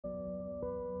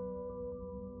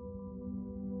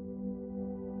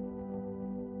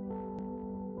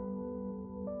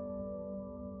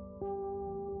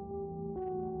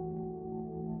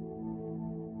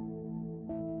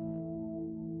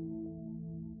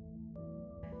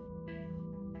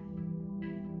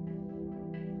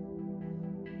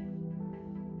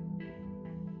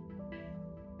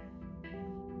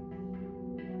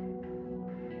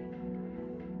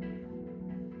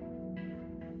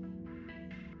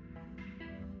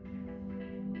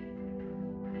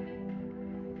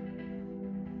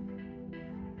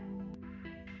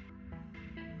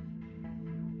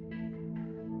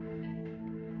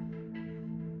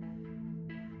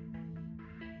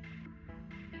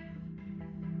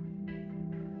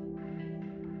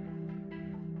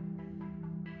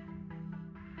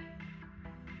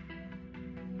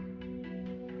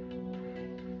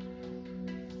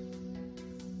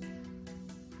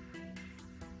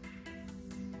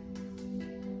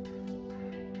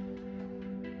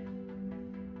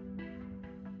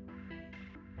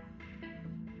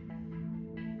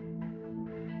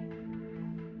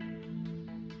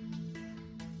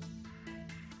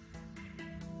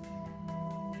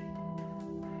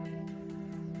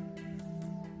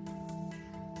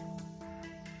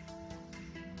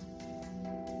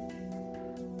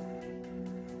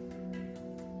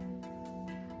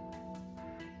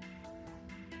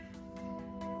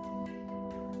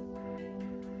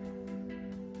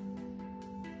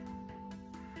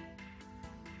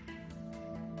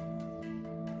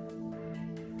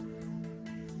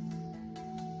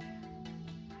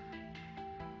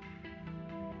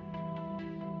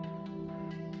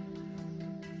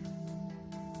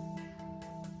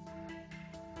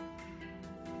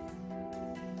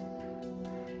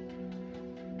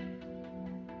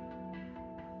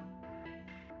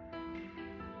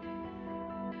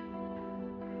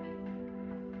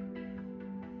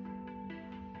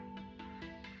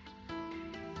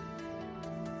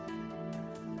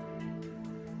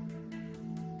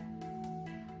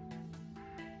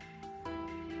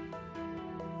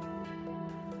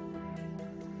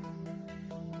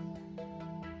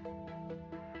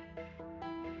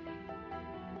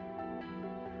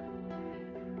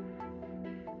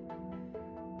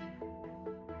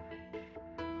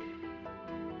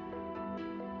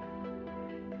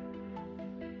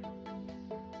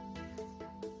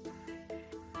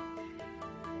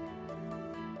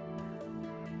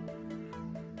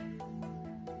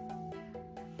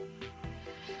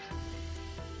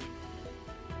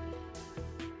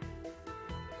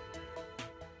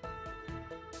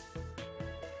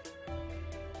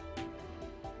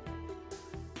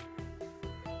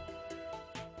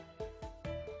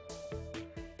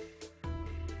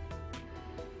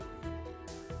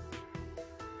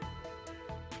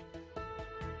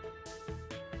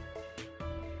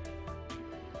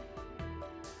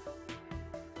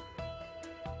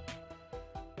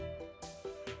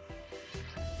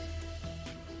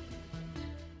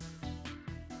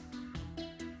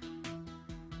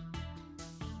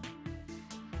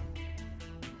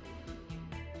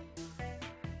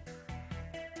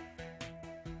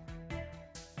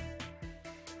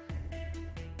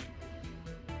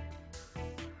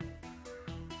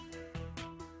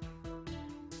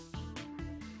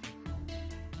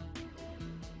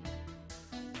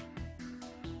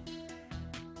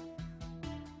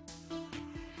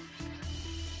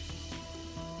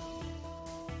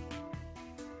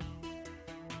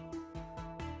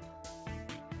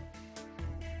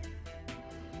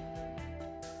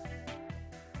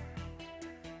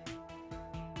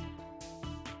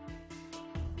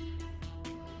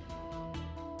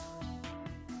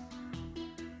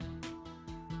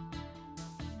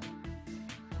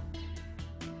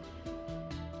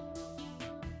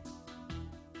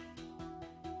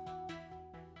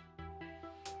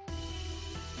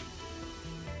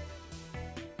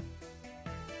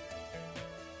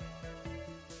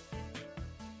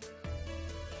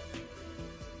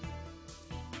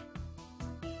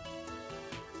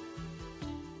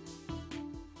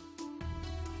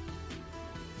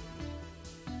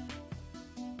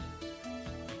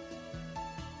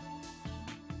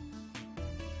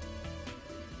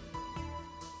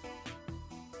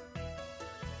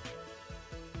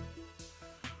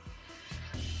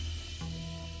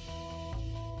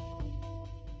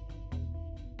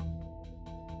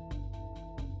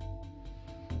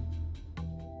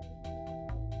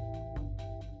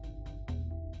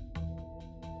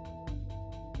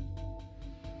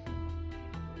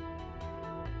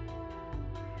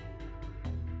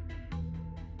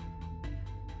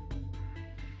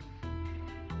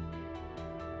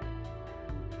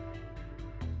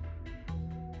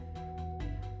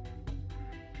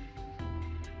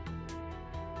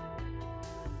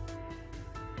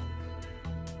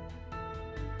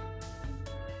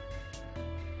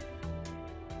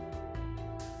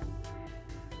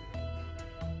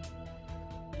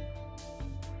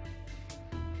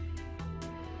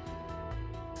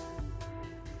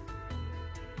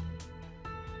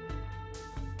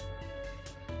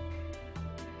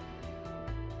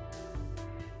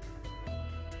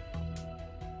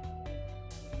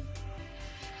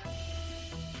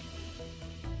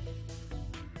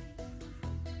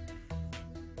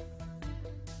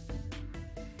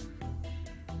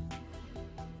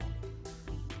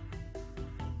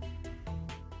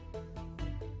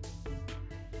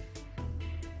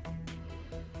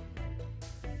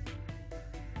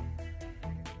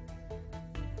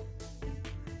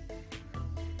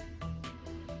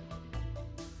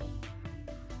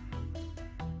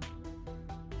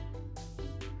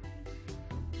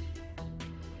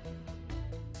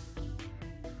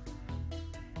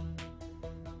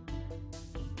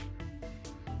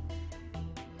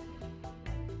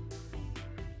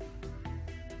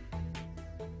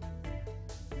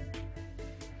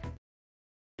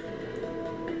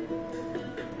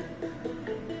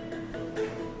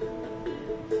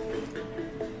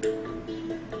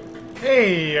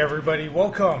Hey everybody,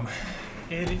 welcome.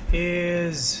 It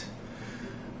is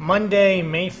Monday,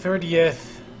 May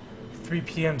 30th, 3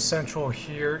 p.m. Central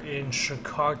here in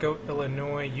Chicago,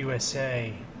 Illinois,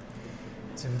 USA.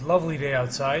 It's a lovely day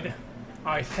outside.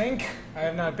 I think. I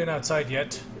have not been outside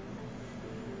yet.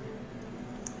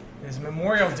 It is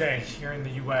Memorial Day here in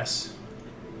the US.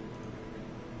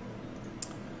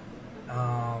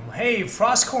 Hey,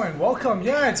 Frostcorn, welcome.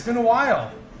 Yeah, it's been a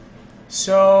while.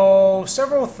 So,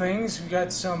 several things. We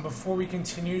got some, before we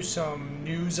continue, some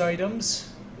news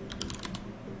items.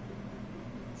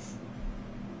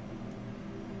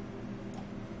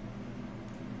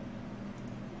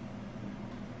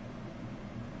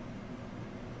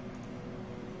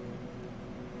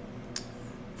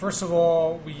 First of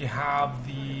all, we have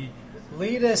the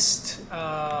latest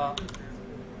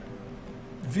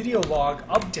video log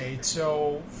update.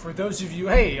 So, for those of you,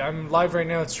 hey, I'm live right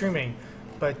now, it's streaming.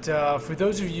 But for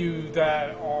those of you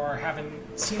that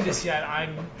haven't seen this yet,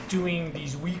 I'm doing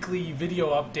these weekly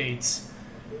video updates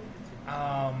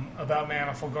about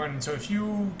Manifold Garden. So if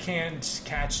you can't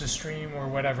catch the stream or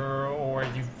whatever, or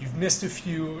you've missed a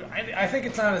few, I think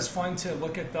it's not as fun to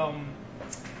look at them,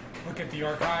 look at the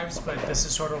archives. But this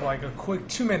is sort of like a quick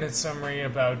 2-minute summary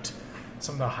about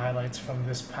some of the highlights from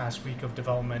this past week of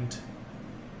development.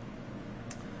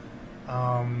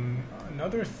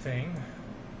 Another thing.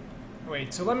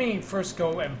 Wait, so let me first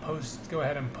go ahead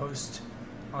and post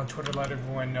on Twitter, let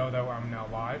everyone know that I'm now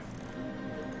live.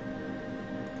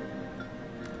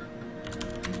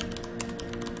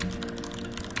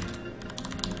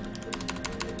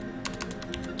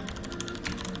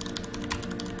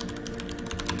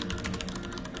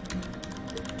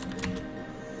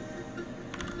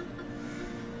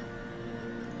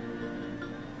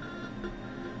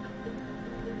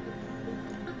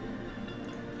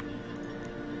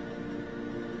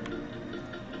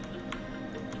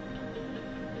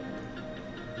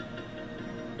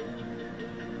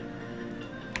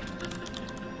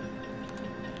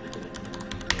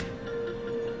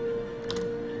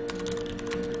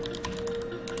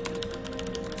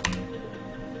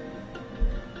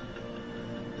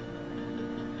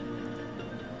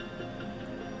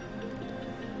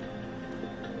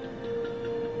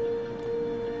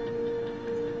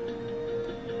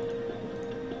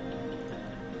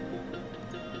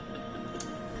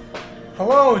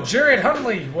 Hello, Jared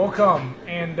Huntley, welcome,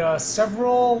 and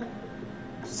several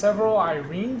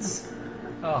Irenes.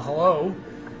 Hello.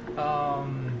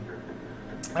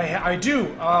 I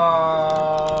do.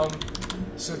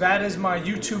 So that is my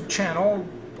YouTube channel.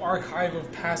 Archive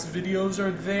of past videos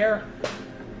are there.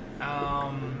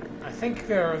 I think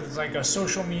there's like a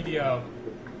social media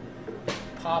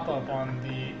pop-up on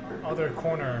the other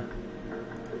corner.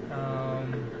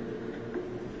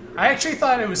 I actually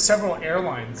thought it was several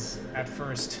airlines at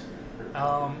first.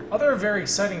 Other very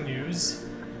exciting news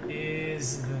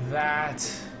is that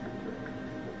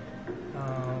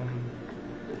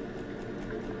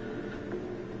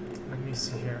let me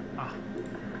see here.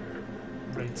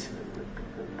 Right.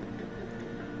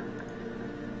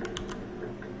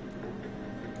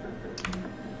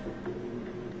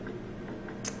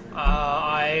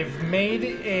 I've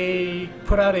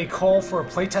put out a call for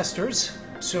playtesters.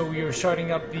 So we are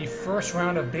starting up the first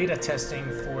round of beta testing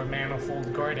for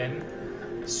Manifold Garden.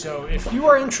 So if you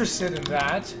are interested in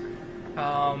that,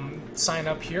 sign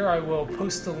up here. I will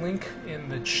post the link in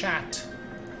the chat.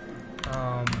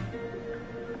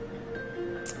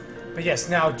 But yes,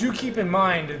 now do keep in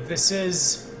mind that this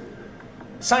is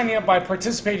signing up by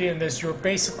participating in this. You're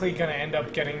basically going to end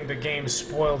up getting the game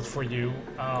spoiled for you.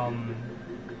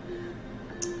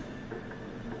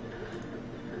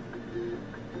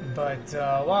 But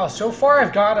wow, so far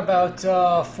I've got about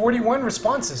 41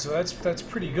 responses, so that's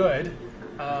pretty good.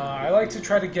 I like to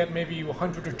try to get maybe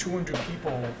 100 or 200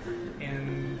 people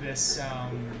in this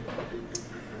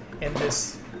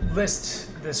list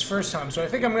this first time. So I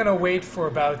think I'm gonna wait for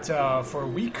about for a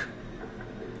week.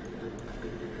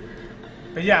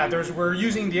 But yeah, we're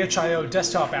using the itch.io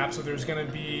desktop app, so there's gonna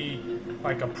be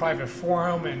like a private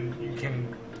forum, and you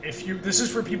can, this is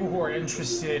for people who are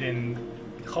interested in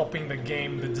helping the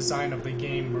design of the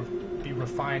game be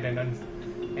refined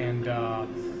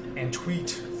and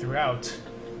tweaked throughout.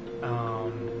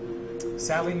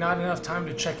 Sadly, not enough time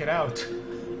to check it out.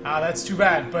 That's too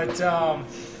bad. But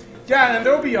yeah, and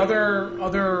there will be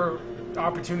other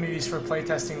opportunities for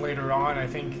playtesting later on. I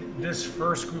think this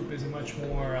first group is much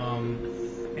more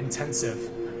intensive.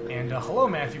 And hello,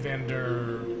 Matthew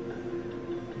Vander.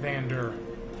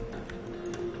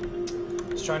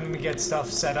 Just trying to get stuff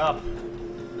set up.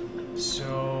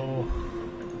 So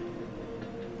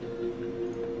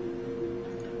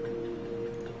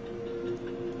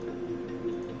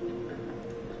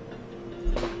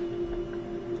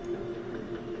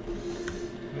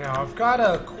Now, I've got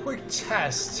a quick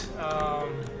test.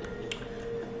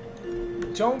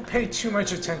 Don't pay too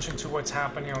much attention to what's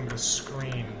happening on the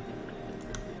screen.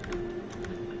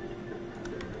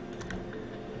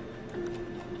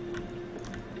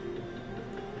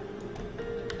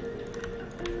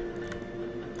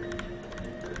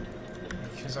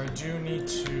 Because I do need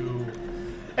to...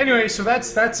 Anyway, so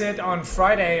that's it. On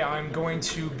Friday, I'm going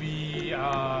to be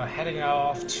heading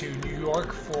off to New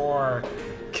York for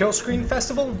Kill Screen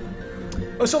Festival.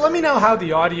 Oh, so let me know how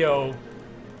the audio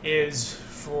is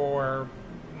for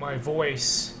my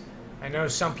voice. I know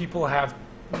some people have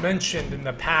mentioned in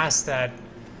the past that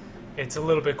it's a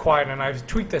little bit quiet, and I've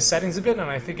tweaked the settings a bit, and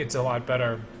I think it's a lot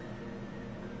better.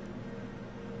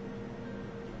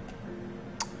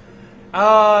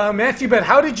 Matthew, but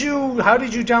how did you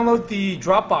download the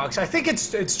Dropbox? I think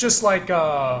it's just like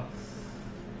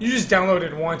you just download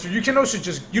it once, or you can also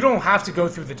just, you don't have to go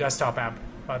through the desktop app,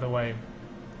 by the way.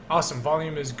 Awesome,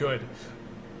 volume is good.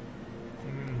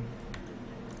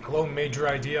 Hello, Major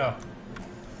Idea.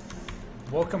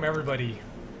 Welcome, everybody.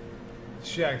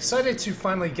 So, yeah, excited to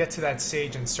finally get to that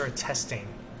stage and start testing.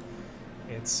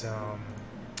 It's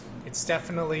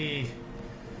definitely,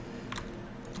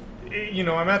 you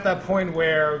know, I'm at that point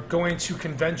where going to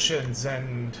conventions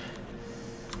and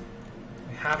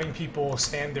having people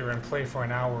stand there and play for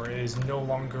an hour is no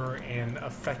longer an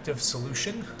effective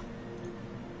solution.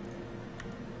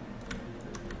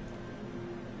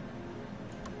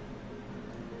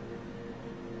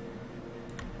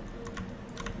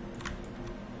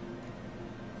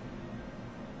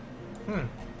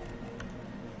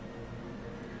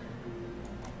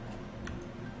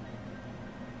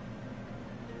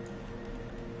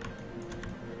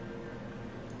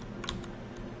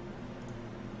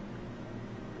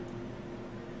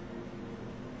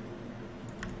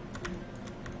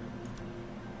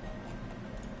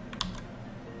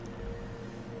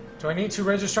 Do I need to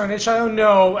register on HIO?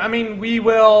 No. I mean, we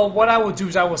will... What I will do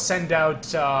is I will send out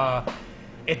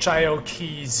HIO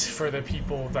keys for the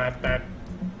people that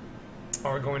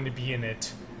are going to be in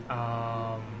it.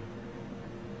 An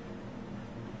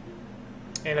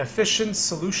efficient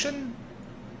solution?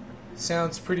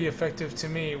 Sounds pretty effective to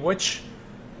me.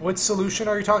 What solution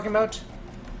are you talking about?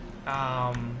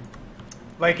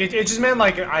 Like, it just meant,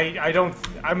 like,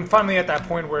 I'm finally at that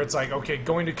point where it's like, okay,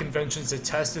 going to conventions to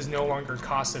test is no longer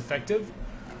cost effective.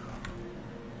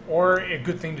 Or a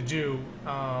good thing to do.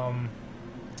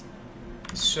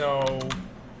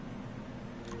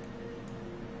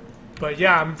 But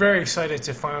yeah, I'm very excited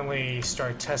to finally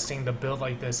start testing the build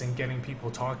like this and getting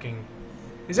people talking.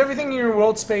 Is everything in your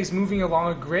world space moving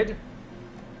along a grid?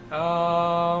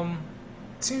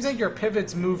 It seems like your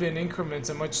pivots move in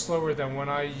increments and much slower than when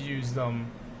I use them.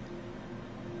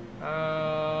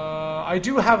 I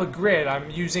do have a grid.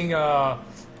 I'm using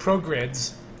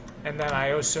ProGrids, and then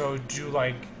I also do,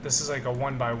 like, this is like a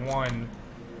 1x1.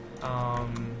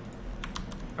 I'm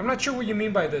not sure what you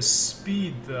mean by the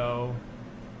speed, though.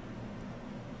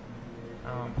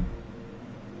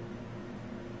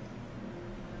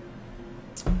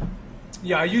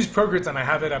 Yeah, I use ProGrids and I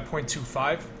have it at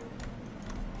 0.25.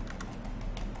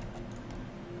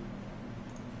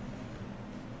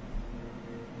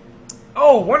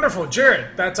 Oh, wonderful,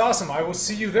 Jared. That's awesome. I will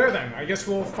see you there then. I guess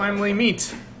we'll finally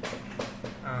meet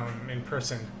in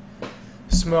person.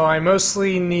 So I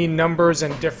mostly need numbers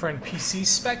and different PC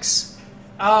specs.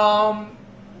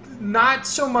 Not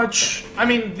so much. I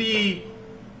mean, the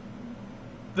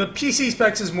PC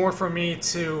specs is more for me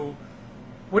to...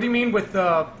 What do you mean with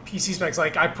the PC specs?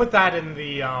 Like, I put that in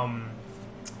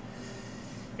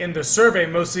the survey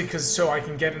mostly so I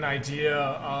can get an idea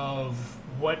of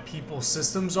what people's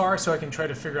systems are, so I can try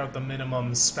to figure out the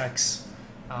minimum specs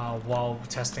while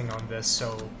testing on this.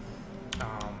 So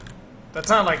that's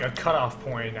not like a cutoff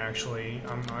point, actually.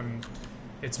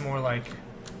 It's more like,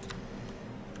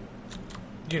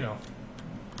 you know,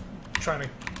 trying to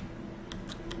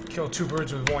kill two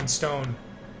birds with one stone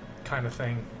kind of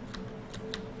thing.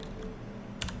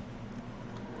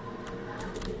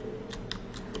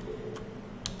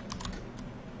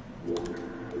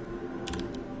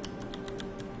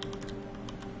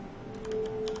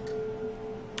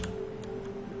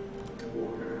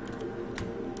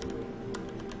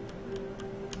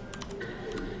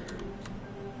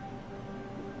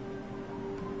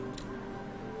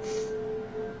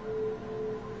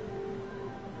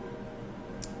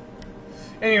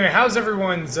 Anyway, how was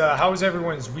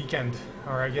everyone's weekend?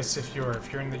 Or I guess if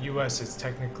you're in the U.S., it's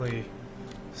technically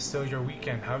still your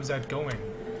weekend. How's that going?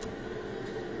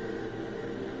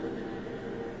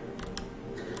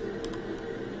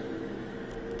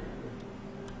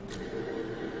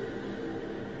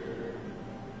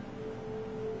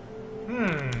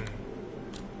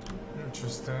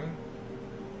 Interesting.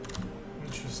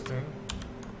 Interesting.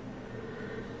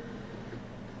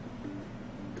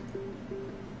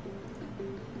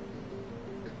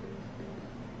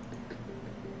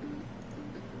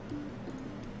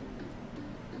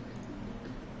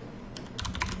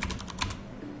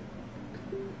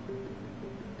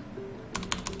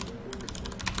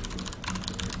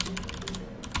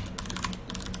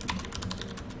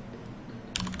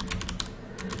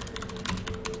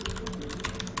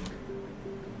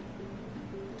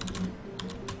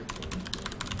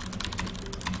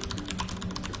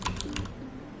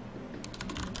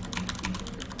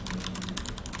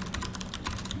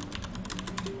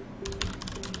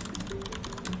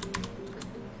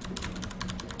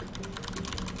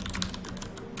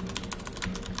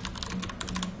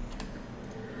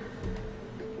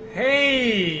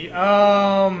 Hey,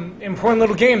 important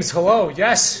little games. Hello,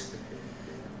 yes.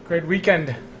 Great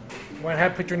weekend. Went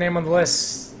ahead, put your name on the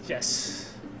list.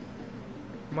 Yes.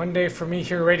 Monday for me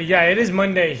here already. Yeah, it is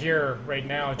Monday here right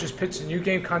now. Just pitched a new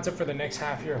game concept for the next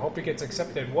half year. Hope it gets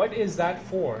accepted. What is that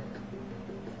for?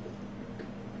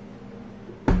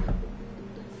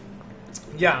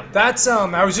 Yeah, that's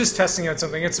I was just testing out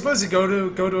something. It's supposed to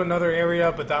go to another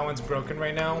area, but that one's broken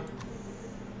right now.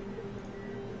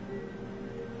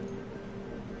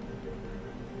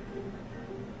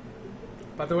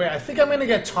 By the way, I think I'm going to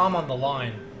get Tom on the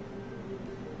line.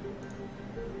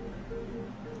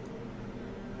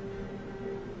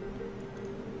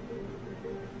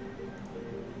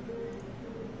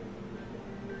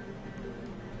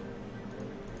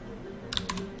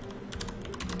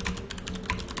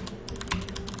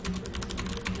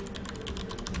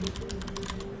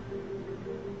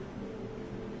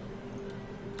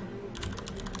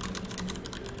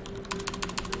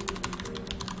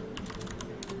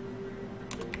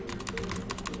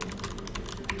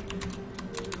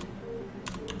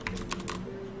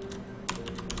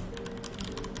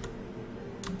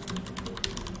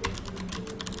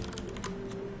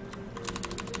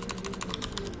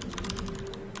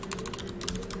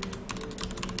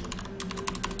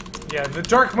 Yeah, the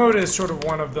dark mode is sort of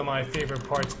one of my favorite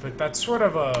parts, but that's sort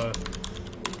of a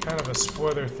kind of a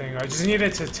spoiler thing. I just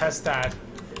needed to test that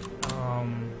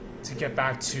to get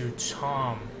back to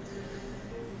Tom.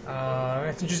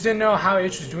 I just didn't know how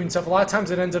Itch was doing stuff. A lot of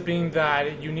times it ends up being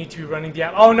that you need to be running the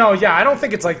app. Oh no, yeah, I don't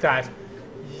think it's like that.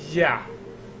 Yeah.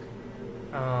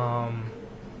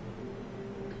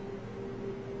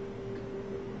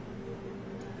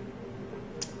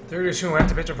 Third year student will have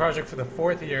to pitch a project for the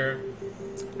fourth year.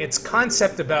 Its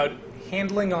concept about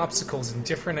handling obstacles in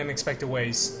different and unexpected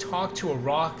ways. Talk to a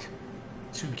rock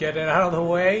to get it out of the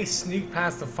way. Sneak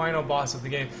past the final boss of the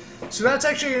game. So that's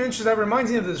actually an interesting. That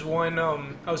reminds me of this one.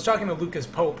 I was talking to Lucas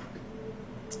Pope.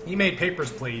 He made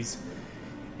Papers, Please.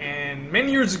 And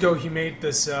many years ago he made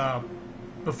this,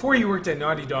 before he worked at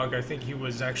Naughty Dog, I think he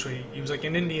was like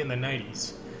an indie in the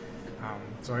 90s.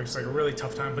 So it was like a really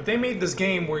tough time. But they made this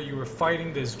game where you were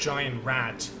fighting this giant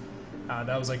rat.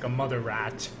 That was like a mother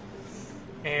rat.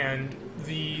 And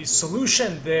the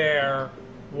solution there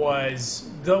was,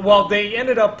 they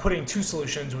ended up putting two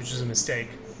solutions, which is a mistake.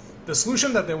 The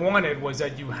solution that they wanted was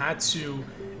that you had to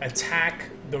attack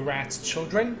the rat's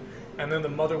children, and then the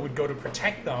mother would go to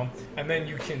protect them, and then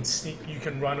you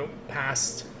can run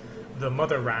past the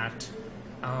mother rat.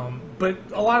 But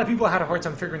a lot of people had a hard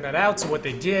time figuring that out, so what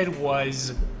they did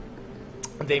was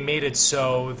they made it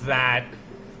so that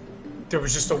there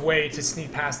was just a way to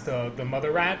sneak past the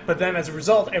mother rat, but then as a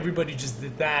result, everybody just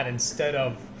did that instead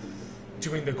of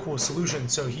doing the cool solution.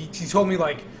 So he told me,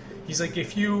 like, he's like,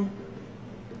 if you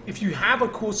have a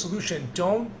cool solution,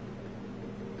 don't,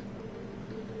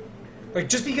 like,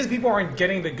 just because people aren't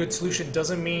getting the good solution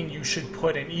doesn't mean you should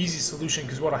put an easy solution,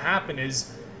 because what'll happen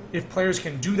is, if players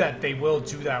can do that, they will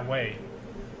do that way.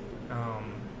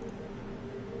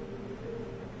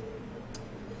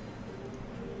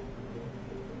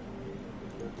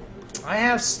 I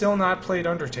have still not played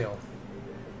Undertale.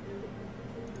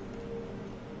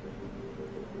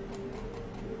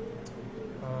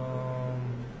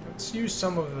 Let's use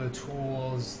some of the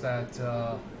tools that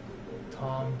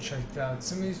Tom checked out.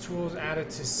 Some of these tools added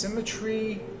to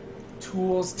symmetry,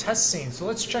 tools, test scene. So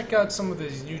let's check out some of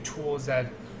these new tools that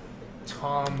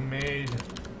Tom made.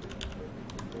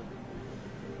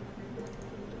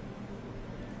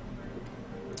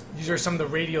 These are some of the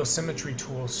radio symmetry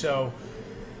tools. So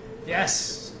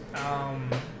yes,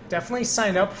 definitely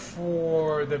sign up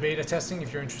for the beta testing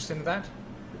if you're interested in that.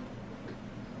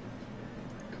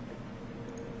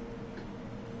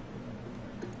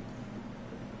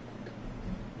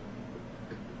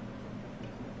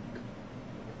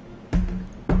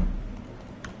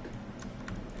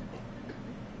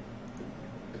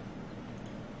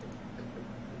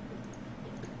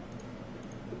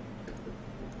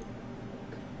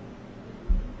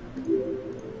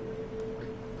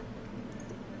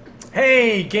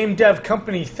 Hey, Game Dev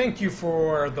Company, thank you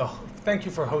for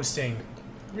hosting.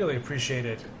 Really appreciate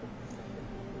it.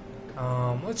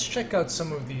 Let's check out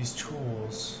some of these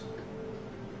tools.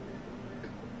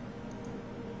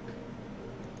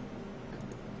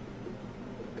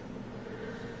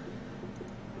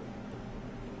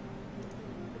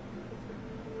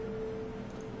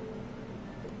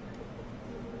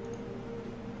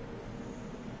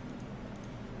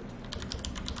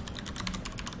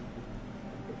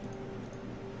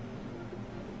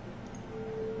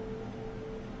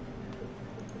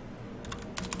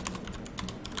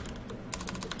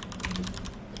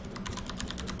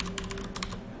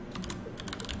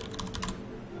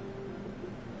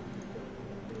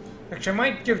 Actually, I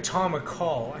might give Tom a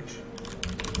call. Actually.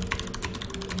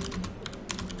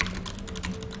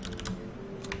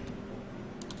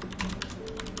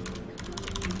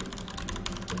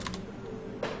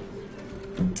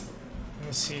 Let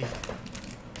me see.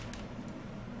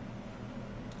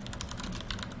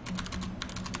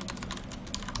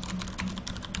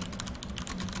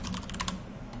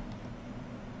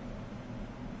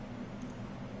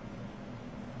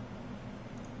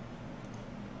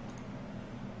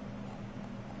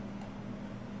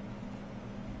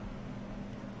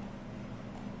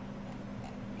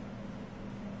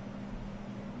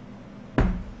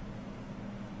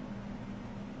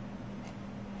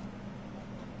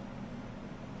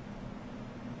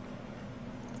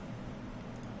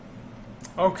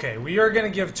 Okay, we are going to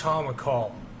give Tom a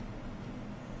call.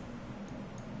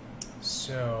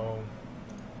 So...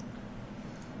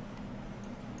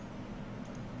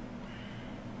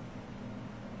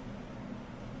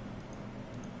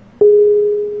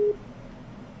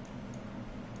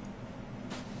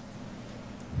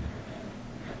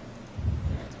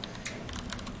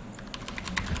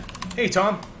 Hey,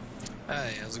 Tom.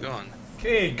 Hey, how's it going?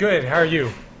 Okay, good. How are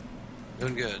you?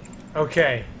 Doing good.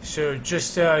 Okay, so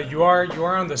just you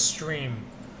are on the stream,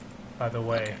 by the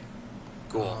way. Okay.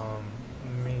 Cool.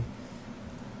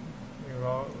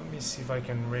 Let me see if I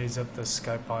can raise up the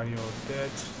Skype audio a bit.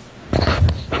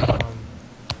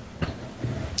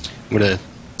 I'm gonna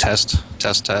test.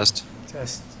 Test.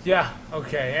 Yeah.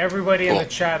 Okay. Everybody Cool. in the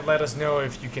chat, let us know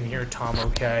if you can hear Tom.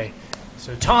 Okay.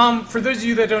 So Tom, for those of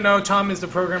you that don't know, Tom is the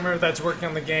programmer that's working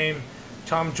on the game.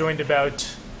 Tom joined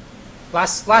about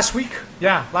last week.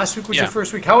 Yeah, last week was your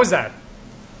first week. How was that?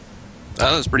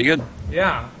 That was pretty good.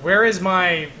 Yeah. Where is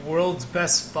my world's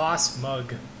best boss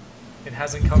mug? It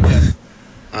hasn't come yet.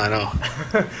 I know.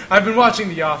 I've been watching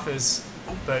The Office,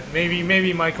 but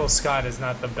maybe Michael Scott is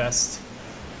not the best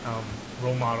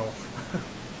role model.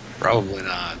 Probably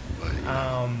not. But, you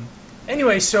know.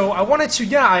 Anyway, so I wanted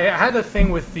to, I had a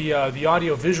thing with the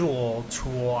audio visual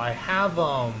tool. I have,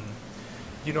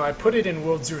 I put it in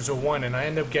World 001 and I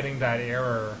end up getting that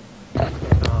error.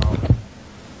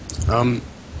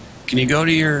 Can you go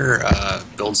to your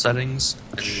build settings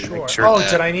and Sure. make sure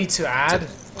that, did I need to add?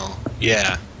 Well,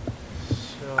 yeah.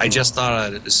 So, I just thought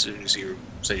of it as soon as you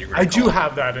said you were. I do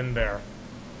have that in there.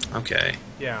 Okay.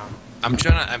 Yeah. I'm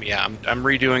trying to. I'm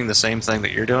redoing the same thing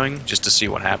that you're doing just to see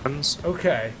what happens.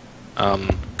 Okay.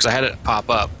 Because I had it pop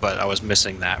up, but I was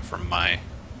missing that from my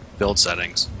build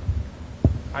settings.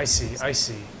 I see.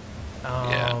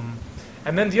 Yeah.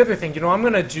 And then the other thing, I'm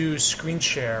going to do screen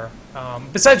share.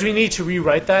 Besides, we need to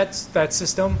rewrite that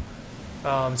system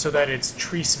so that it's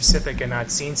tree specific and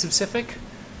not scene specific.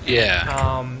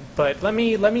 Yeah. But let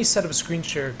me set up a screen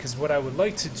share because what I would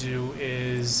like to do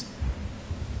is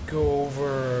go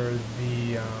over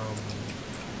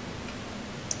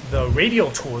the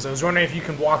radial tools. I was wondering if you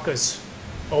can walk us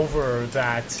over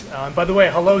that. By the way,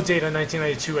 hello Data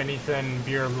 1992 and Ethan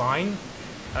Beer Line.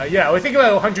 I think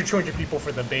about 100, 200 people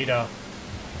for the beta.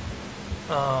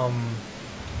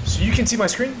 So you can see my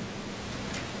screen?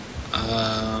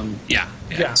 Yeah.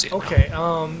 I can see it okay.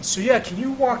 Can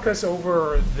you walk us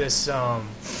over this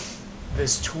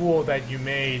this tool that you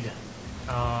made?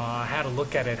 I had a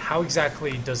look at it. How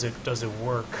exactly does it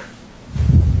work?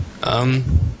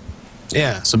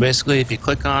 Yeah. So basically, if you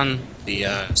click on the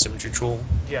symmetry tool,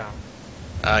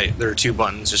 there are two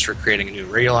buttons just for creating a new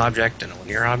radial object and a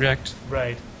linear object.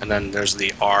 Right. And then there's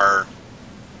the R00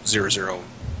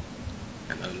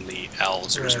 and then the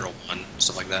L001,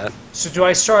 stuff like that. So do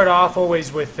I start off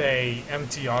always with a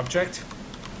empty object?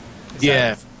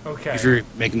 Yeah. Okay. If you're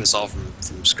making this all from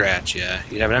scratch, yeah.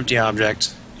 You'd have an empty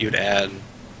object, you'd add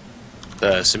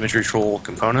the symmetry tool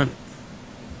component.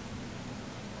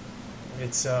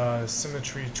 It's a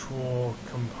symmetry tool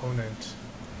component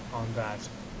on that.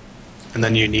 And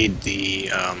then you need the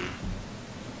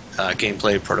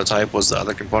gameplay prototype was the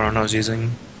other component I was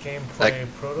using. Gameplay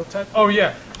prototype? Oh,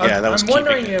 yeah. Yeah, that was I'm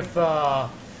wondering keeping it. if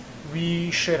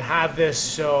we should have this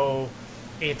so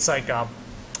it's like a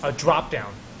drop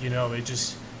down. You know, it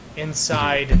just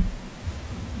inside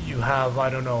you have, I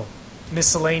don't know,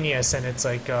 miscellaneous, and it's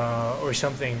like or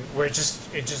something where it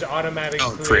just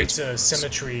automatically creates a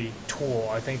symmetry tool.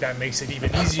 I think that makes it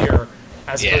even easier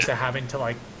as opposed to having to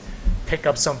like pick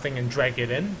up something and drag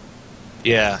it in.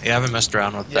 Yeah, I haven't messed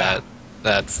around with that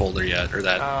folder yet, or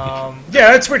that.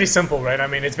 Yeah, it's pretty simple, right? I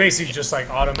mean, it's basically just like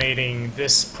automating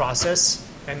this process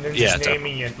and then just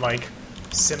naming it like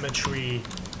symmetry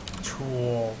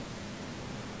tool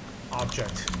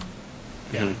object.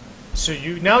 Yeah. Mm-hmm. So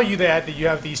you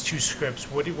have these two scripts.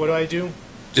 What do I do?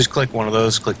 Just click one of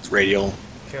those. Click radial.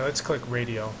 Okay, let's click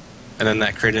radial. And then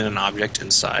that created an object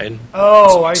inside.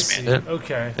 Oh, I see. It.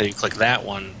 Okay. Then you click that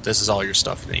one. This is all your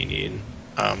stuff that you need.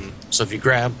 So if you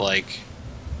grab like,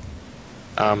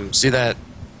 see that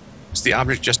it's the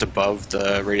object just above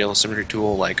the radial symmetry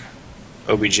tool, like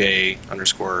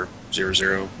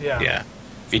obj_00. Yeah. Yeah.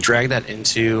 If you drag that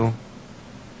into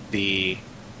the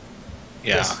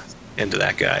into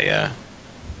that guy,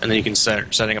 and then you can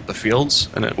start setting up the fields,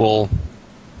 and it will.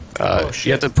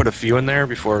 You have to put a few in there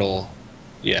before it'll.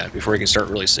 Yeah, before you can start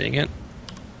really seeing it.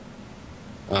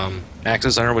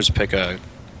 Axis, I always pick a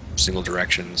single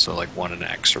direction, so like one in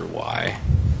X or Y.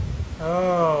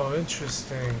 Oh,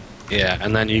 interesting. Yeah,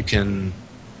 and then you can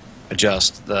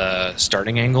adjust the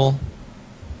starting angle.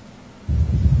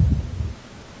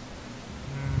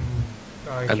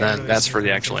 And then really that's for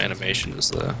the actual animation,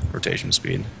 is the rotation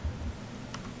speed.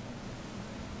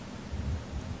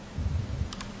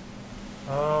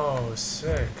 Oh,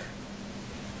 sick.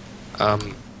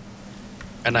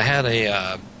 And I had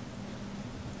a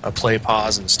play,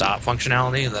 pause, and stop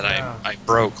functionality that I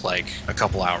broke like a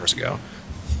couple hours ago.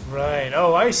 Right.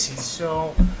 Oh, I see.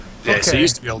 So. Yeah, so you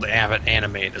used to be able to have it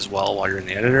animate as well while you're in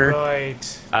the editor.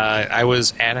 Right. I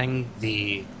was adding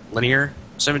the linear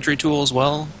symmetry tool as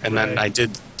well, and then I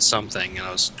did something, and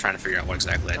I was trying to figure out what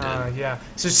exactly I did. Yeah.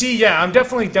 So see, I'm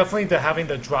definitely having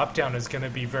the drop down is going to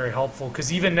be very helpful,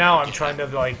 because even now I'm trying to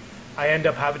like, I end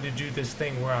up having to do this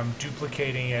thing where I'm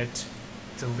duplicating it,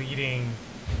 deleting,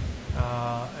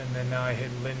 and then now I hit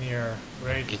linear,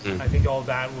 right? I think all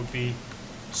that would be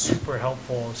super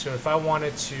helpful. So if I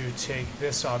wanted to take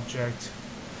this object,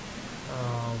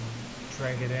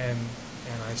 drag it in,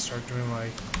 and I start doing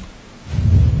like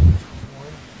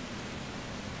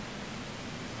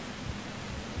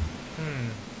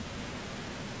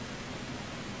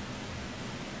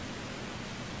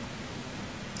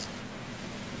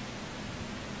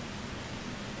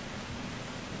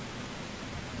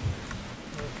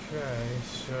Okay,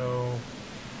 so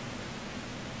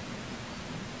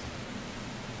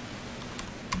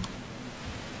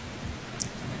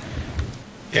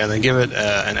yeah, then give it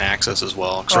an axis as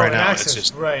well. Because right now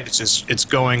it's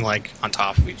going like on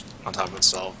top of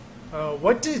itself.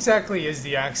 What exactly is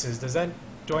the axis? Do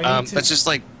I need to? That's just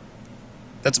like,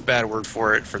 that's a bad word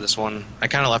for it for this one. I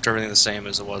kind of left everything the same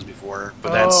as it was before,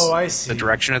 but that's the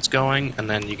direction it's going, and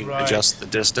then you can adjust the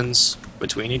distance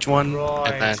between each one,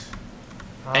 and then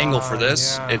angle for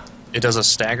this. It does a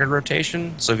staggered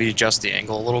rotation, so if you adjust the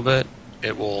angle a little bit,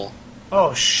 it will.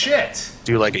 Oh shit!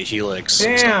 Do like a helix.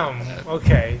 Damn. Like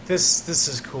okay, this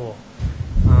is cool.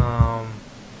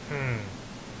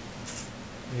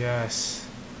 Yes.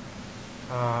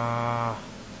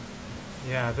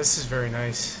 Yeah, this is very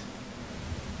nice.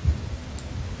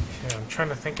 Okay, I'm trying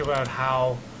to think about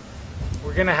how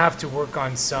we're gonna have to work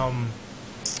on some.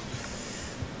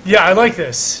 Yeah, I like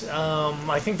this.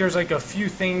 I think there's like a few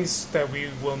things that we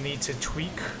will need to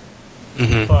tweak,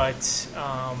 but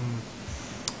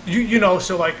you know,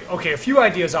 so like, okay, a few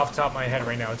ideas off the top of my head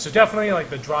right now. So definitely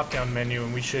like the drop-down menu,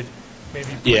 and we should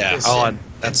maybe put this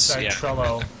inside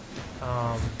Trello.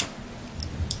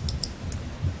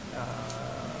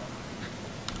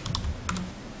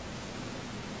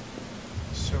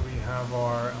 So we have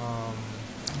our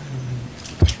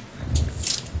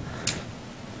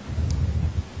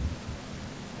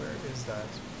where is that?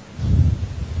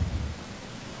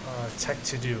 Tech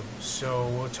to do. So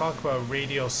we'll talk about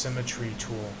radial symmetry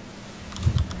tool.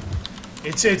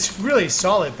 It's really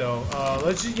solid though.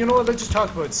 Let's just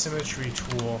talk about symmetry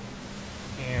tool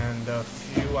and a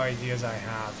few ideas I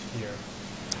have here.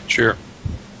 Sure.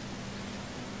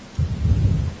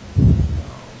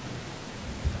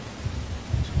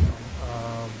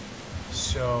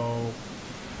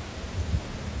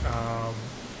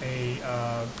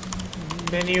 A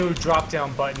menu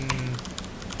drop-down button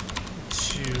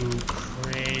to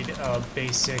create a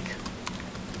basic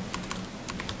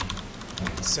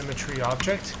symmetry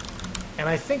object, and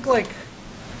I think like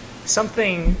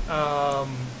something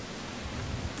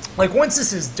like once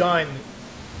this is done,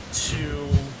 to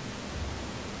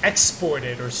export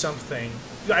it or something,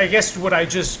 I guess would I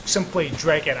just simply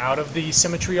drag it out of the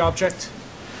symmetry object?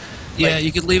 Yeah,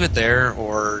 you could leave it there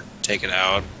or take it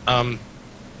out.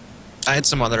 I had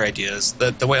some other ideas.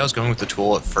 The way I was going with the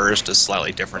tool at first is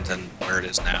slightly different than where it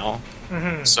is now.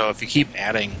 Mm-hmm. So if you keep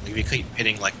adding, if you keep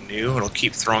hitting like new, it'll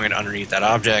keep throwing it underneath that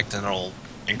object and it'll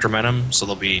increment them so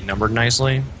they'll be numbered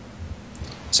nicely.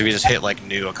 So if you just hit like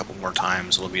new a couple more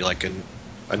times, it'll be like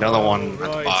another one at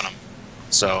the bottom.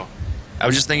 So I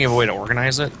was just thinking of a way to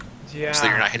organize it. Yeah. So that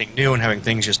you're not hitting new and having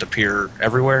things just appear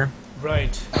everywhere.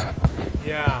 Right.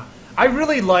 Yeah.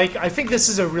 I think this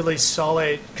is a really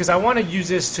solid, because I want to use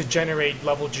this to generate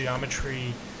level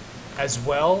geometry as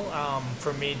well,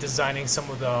 for me designing some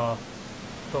of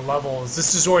the levels.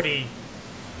 This is already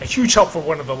a huge help for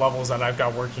one of the levels that I've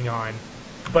got working on.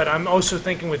 But I'm also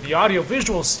thinking with the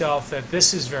audio-visual stuff that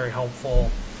this is very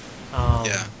helpful.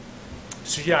 Yeah.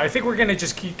 So yeah, I think we're going to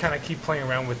just keep playing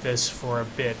around with this for a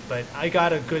bit. But I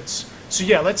got a good... So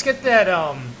yeah, let's get that...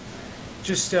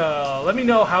 Just let me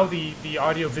know how the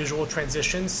audio-visual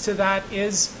transitions to that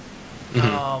is.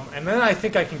 Mm-hmm. And then I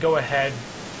think I can go ahead.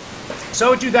 So I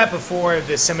would do that before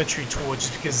the symmetry tool,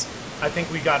 just because I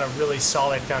think we got a really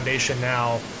solid foundation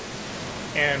now.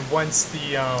 And once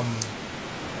that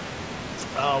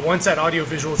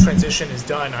audio-visual transition is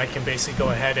done, I can basically go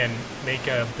ahead and make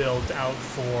a build out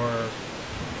for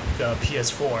the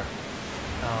PS4.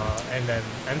 And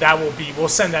that will be, we'll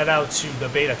send that out to the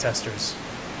beta testers.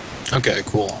 Okay,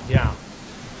 cool. Yeah.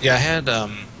 Yeah, I had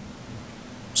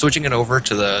switching it over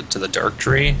to the dark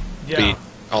tree. Yeah.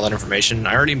 All that information.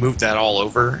 I already moved that all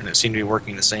over, and it seemed to be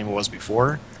working the same it was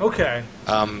before. Okay.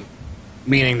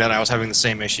 Meaning that I was having the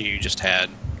same issue you just had,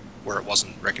 where it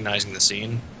wasn't recognizing the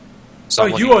scene. So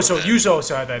you also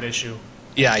had that issue.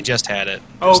 Yeah, I just had it.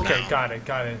 Okay, got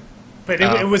it.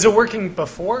 But was it working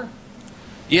before?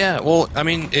 Yeah. Well, I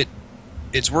mean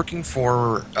it's working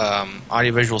for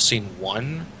audiovisual scene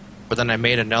 1. But then I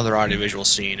made another audiovisual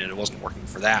scene, and it wasn't working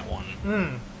for that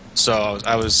one. So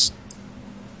I was,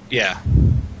 yeah.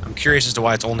 I'm curious as to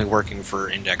why it's only working for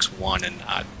index 1 and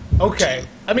not 2.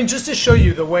 I mean, just to show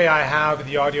you the way I have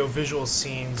the audiovisual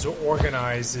scenes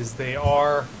organized is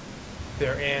they're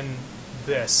in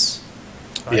this.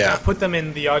 Yeah. I put them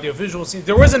in the audiovisual scene.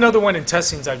 There was another one in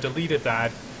test scenes. I've deleted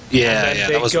that. Yeah, and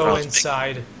then that was go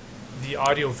inside the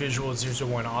audiovisual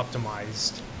 01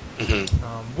 optimized.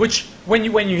 Which, when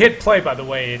you hit play, by the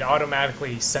way, it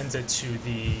automatically sends it to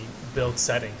the build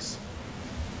settings.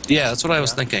 Yeah, that's what I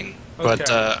was thinking. But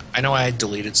I know I had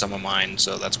deleted some of mine,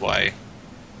 so that's why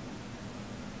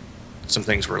some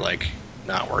things were like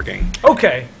not working.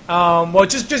 Okay. Well,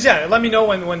 just yeah, let me know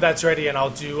when that's ready, and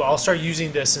I'll start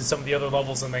using this in some of the other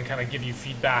levels, and then kind of give you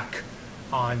feedback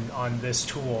on this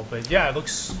tool. But yeah, it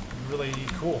looks really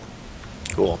cool.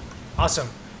 Cool. Awesome.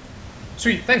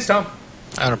 Sweet. Thanks, Tom.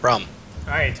 Not a problem.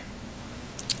 All right.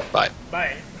 Bye.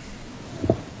 Bye.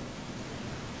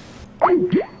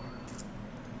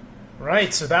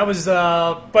 Right, so that was,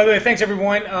 by the way, thanks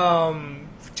everyone.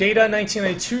 Jada,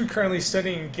 1992, currently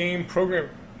studying game program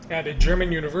at a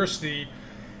German university,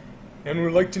 and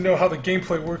would like to know how the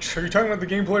gameplay works. Are you talking about the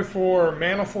gameplay for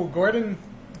Manifold Garden,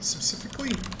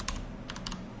 specifically?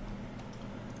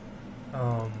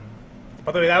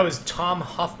 By the way, that was Tom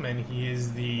Huffman. He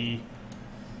is the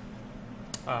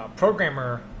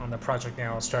programmer on the project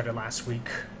now. It started last week.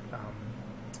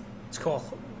 It's called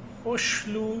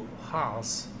Hochschule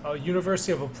Haas,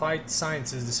 University of Applied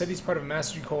Sciences. The city is part of a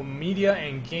master degree called Media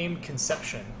and Game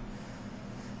Conception.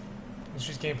 This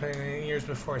was gameplay years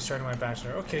before I started my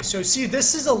bachelor. Okay, so see,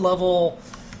 this is a level.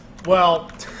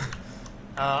 Well,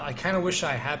 I kind of wish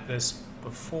I had this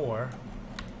before.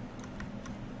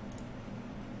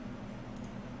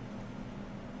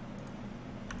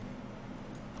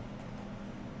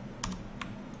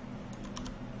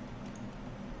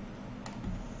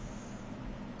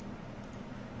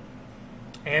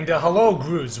 And hello,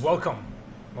 Gruz. Welcome.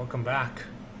 Welcome back.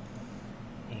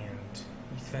 And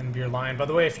Ethan Beerline. By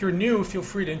the way, if you're new, feel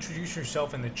free to introduce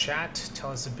yourself in the chat.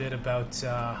 Tell us a bit about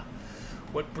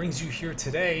what brings you here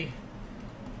today,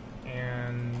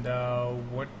 and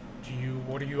what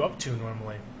are you up to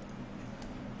normally?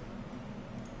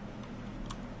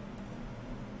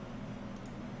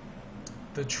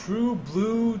 The True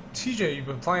Blue TJ. You've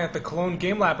been playing at the Cologne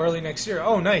Game Lab early next year.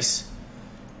 Oh, nice.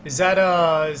 Is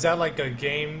that like a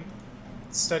game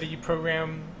study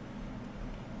program?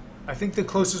 I think the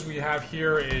closest we have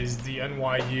here is the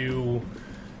NYU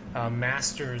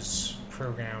Masters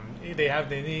program. They have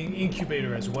the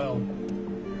incubator as well.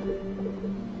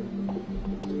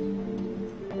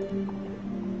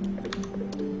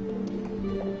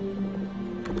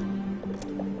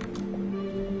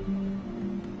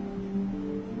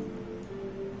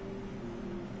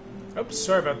 Oops,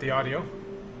 sorry about the audio.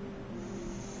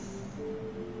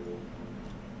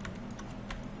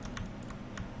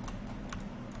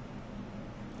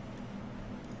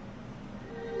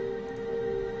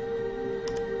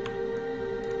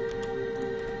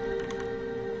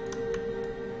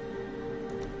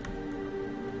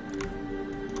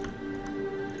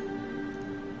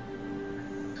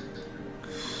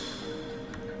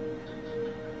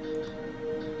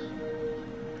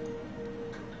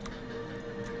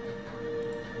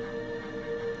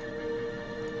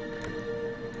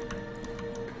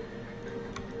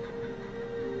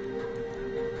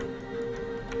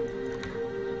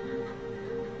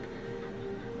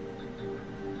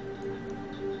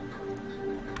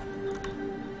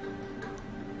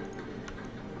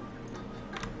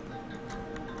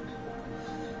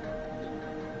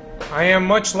 I am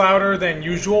much louder than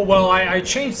usual. Well, I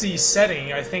changed the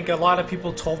setting. I think a lot of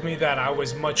people told me that I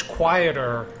was much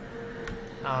quieter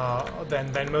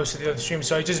than most of the other streams,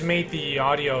 so I just made the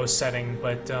audio setting,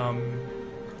 but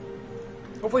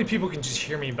hopefully people can just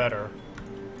hear me better.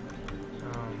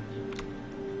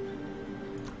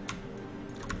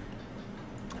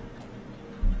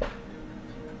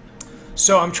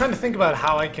 So I'm trying to think about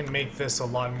how I can make this a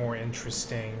lot more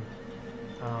interesting.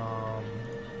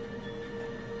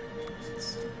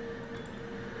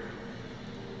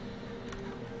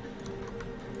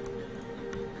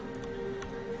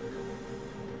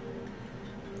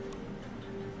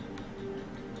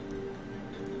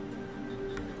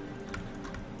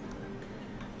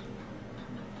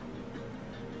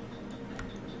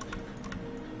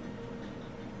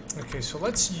 Okay, so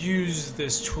let's use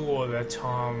this tool that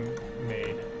Tom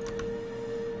made.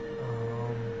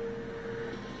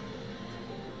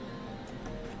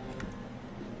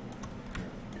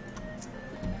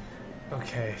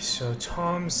 Okay, so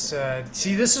Tom said...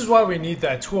 See, this is why we need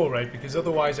that tool, right? Because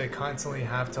otherwise I constantly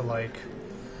have to, like...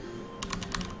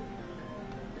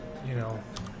 You know...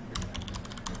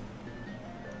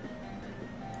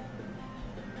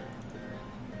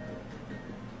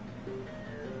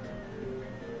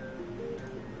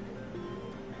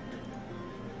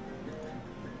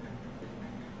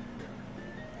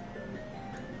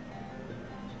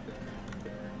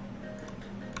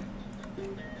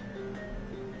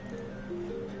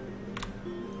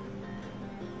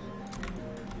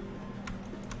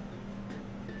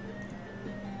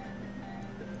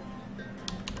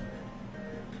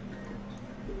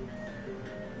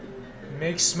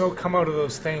 Make smoke come out of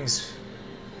those things.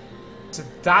 So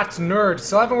that's nerd.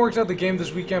 Still haven't worked out the game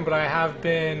this weekend, but I have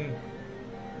been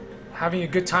having a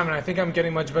good time, and I think I'm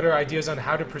getting much better ideas on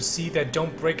how to proceed that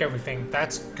don't break everything.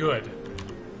 That's good.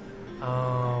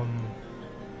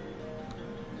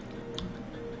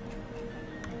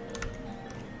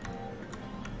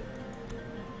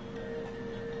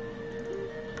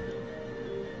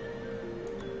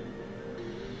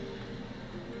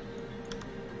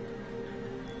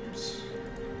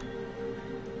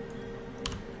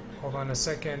 Hold on a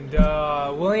second.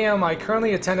 William, I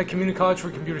currently attend a community college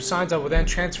for computer science. I will then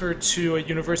transfer to a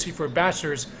university for a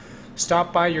bachelor's.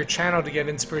 Stop by your channel to get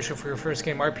inspiration for your first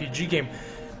game, RPG game.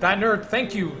 That nerd,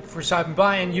 thank you for stopping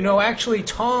by. And you know, actually,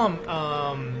 Tom,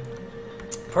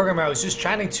 programmer I was just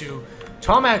chatting to,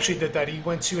 Tom actually did that. He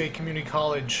went to a community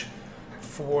college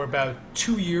for about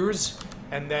 2 years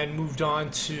and then moved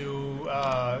on to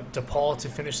DePaul to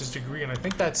finish his degree. And I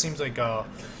think that seems like a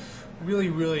really,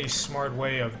 really smart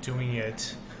way of doing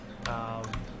it.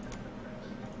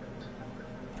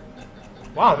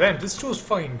 Wow, man, this tool's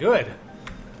fucking good.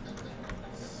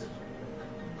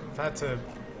 I've had to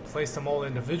place them all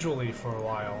individually for a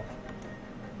while.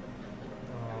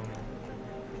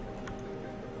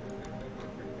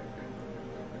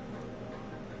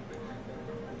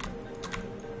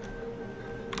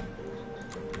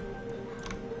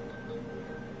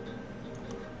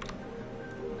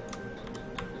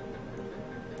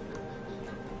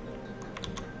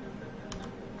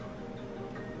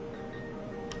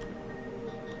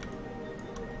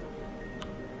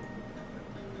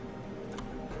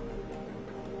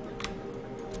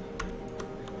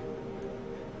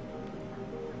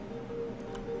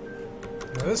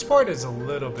 Now this part is a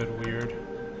little bit weird.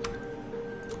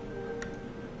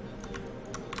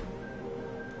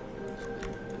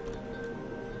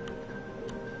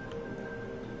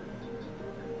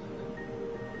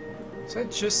 Is that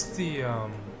just the,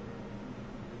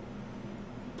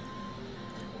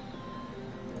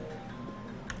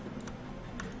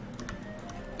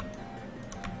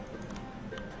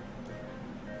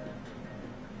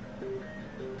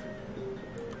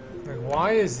 like,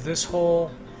 why is this whole...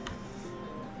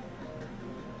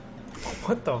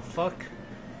 What the fuck?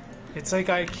 It's like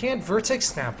I can't vertex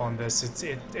snap on this.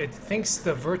 It thinks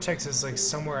the vertex is like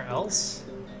somewhere else.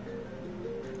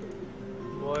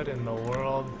 What in the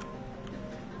world?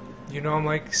 You know, I'm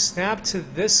like, snap to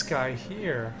this guy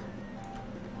here.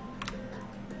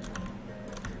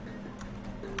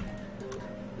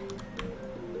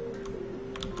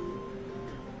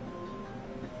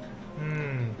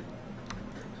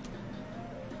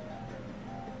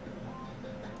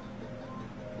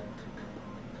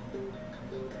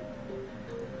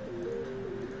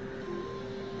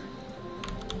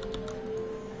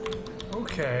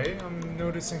 Okay, I'm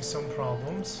noticing some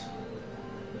problems.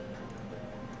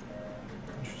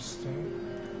 Interesting.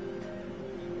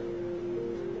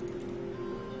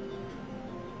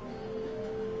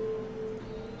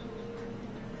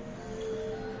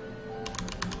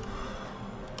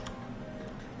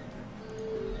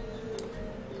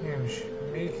 Damn,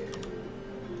 should make...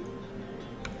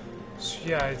 So,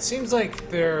 yeah, it seems like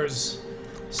there's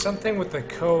something with the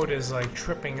code is like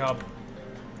tripping up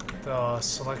the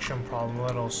selection problem a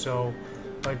little. So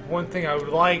like one thing I would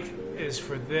like is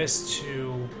for this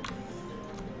to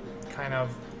kind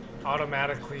of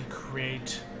automatically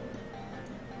create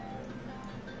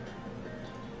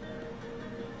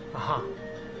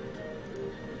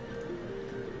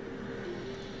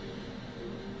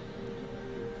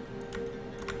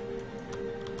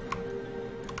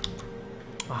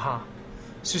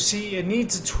So see, it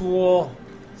needs a tool.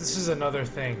 This is another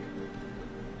thing.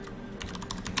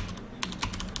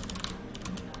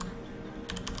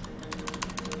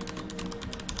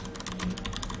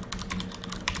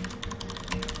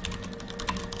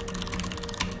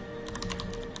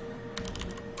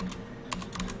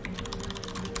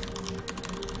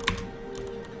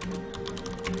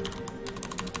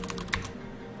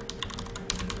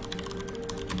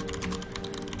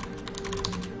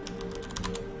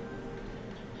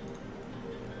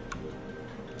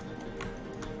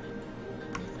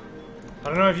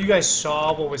 I don't know if you guys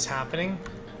saw what was happening.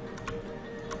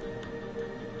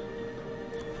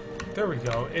 There we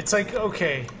go. It's like,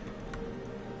 okay.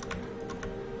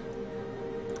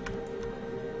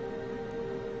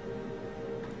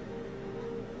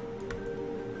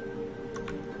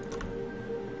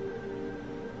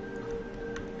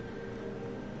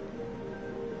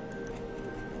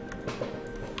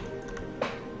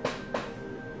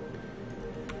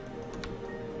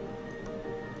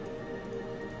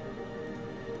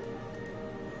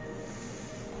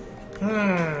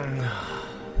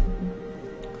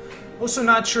 Also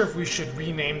not sure if we should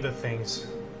rename the things.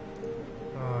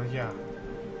 Yeah.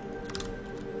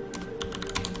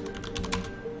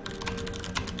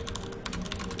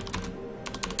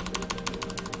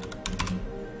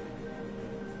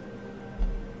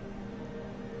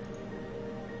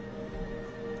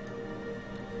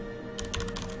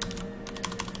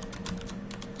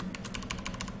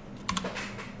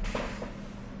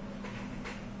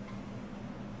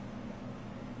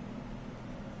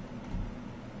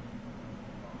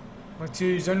 Want to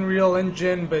use Unreal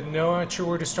Engine, but not sure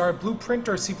where to start. Blueprint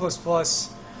or C++?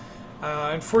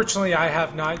 Unfortunately, I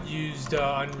have not used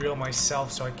Unreal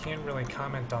myself, so I can't really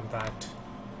comment on that.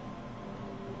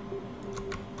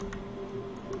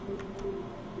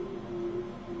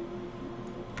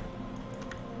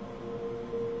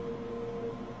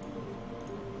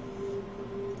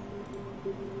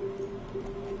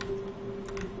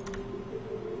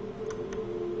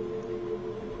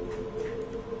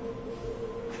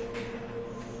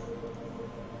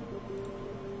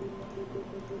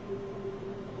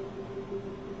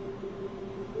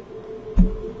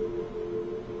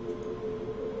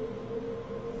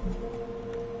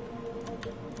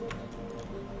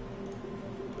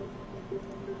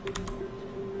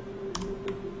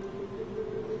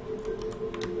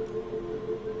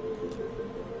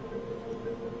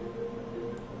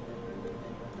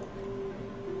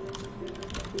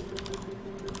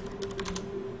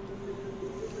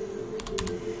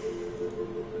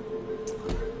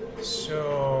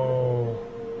 So,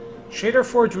 Shader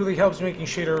Forge really helps making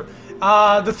shader.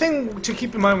 The thing to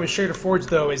keep in mind with Shader Forge,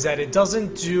 though, is that it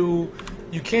doesn't do.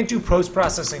 You can't do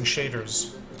post-processing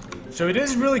shaders. So it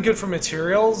is really good for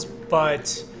materials,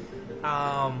 but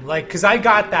like, cause I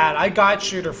got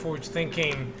Shader Forge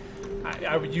thinking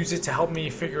I would use it to help me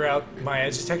figure out my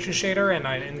edge detection shader,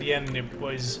 and in the end,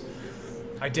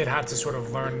 I did have to sort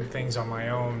of learn things on my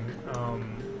own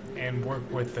and work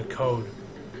with the code.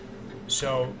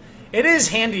 So it is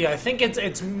handy. I think it's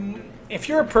if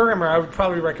you're a programmer, I would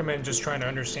probably recommend just trying to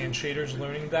understand shaders,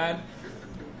 learning that.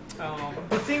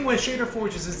 The thing with Shader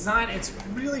Forge is it's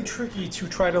really tricky to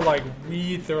try to like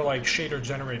read their like shader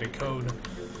generated code.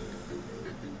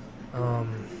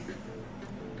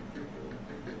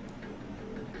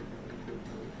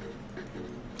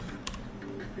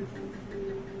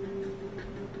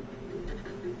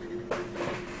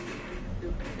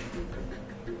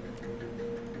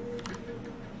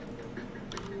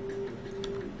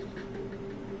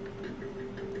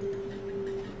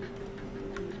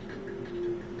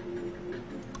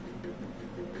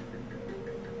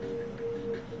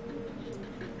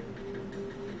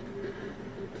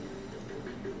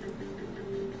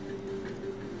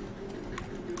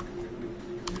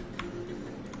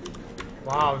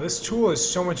 Wow, this tool is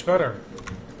so much better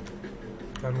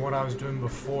than what I was doing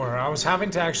before. I was having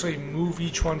to actually move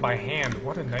each one by hand.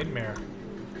 What a nightmare.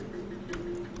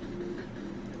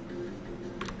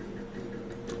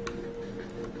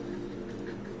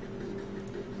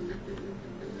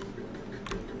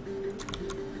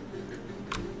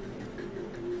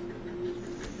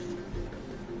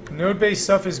 Node-based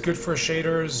stuff is good for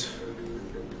shaders.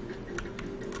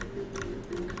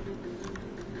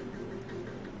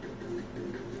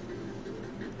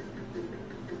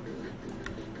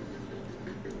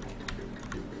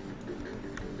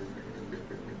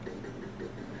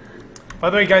 By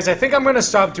the way, guys, I think I'm going to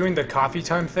stop doing the coffee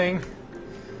time thing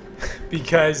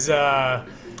because I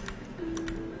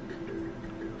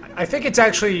think it's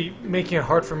actually making it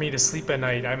hard for me to sleep at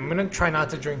night. I'm going to try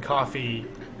not to drink coffee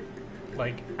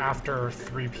like after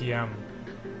 3 p.m.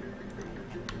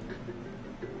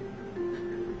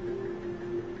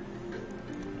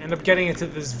 End up getting into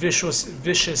this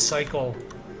vicious cycle.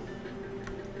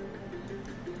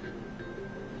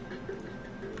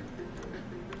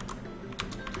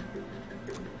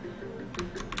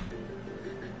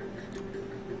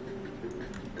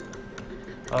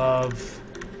 Of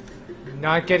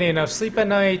not getting enough sleep at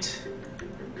night,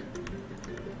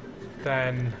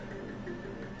 then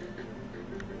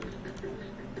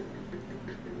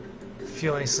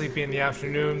feeling sleepy in the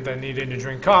afternoon, then needing to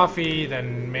drink coffee,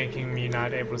 then making me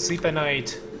not able to sleep at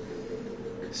night.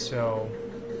 So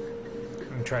I'm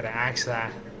gonna try to axe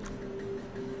that.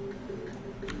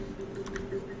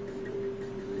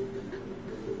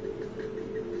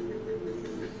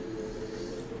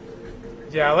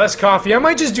 Yeah, less coffee. I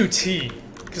might just do tea,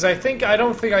 because I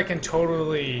don't think I can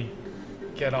totally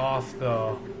get off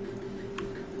the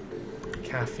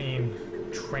caffeine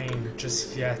train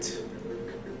just yet.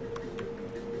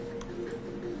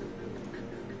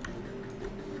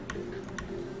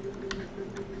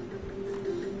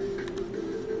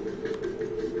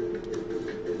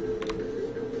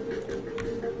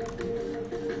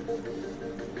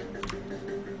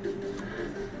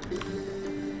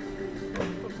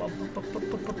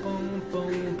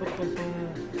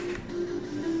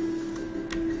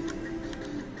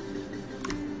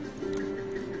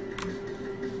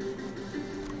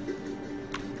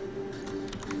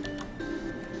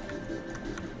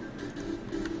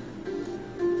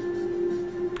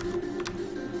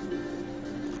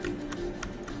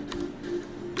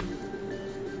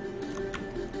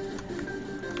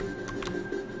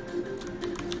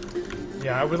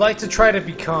 Yeah, I would like to try to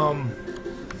become...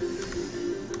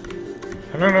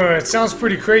 I don't know, it sounds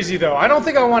pretty crazy though. I don't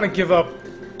think I want to give up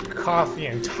coffee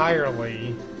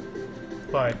entirely,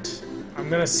 but I'm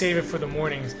gonna save it for the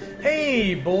mornings.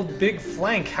 Hey, Bold Big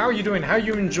Flank, how are you doing? How are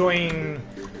you enjoying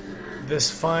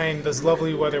this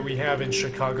lovely weather we have in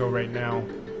Chicago right now?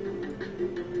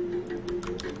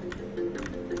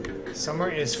 Summer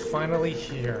is finally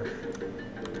here.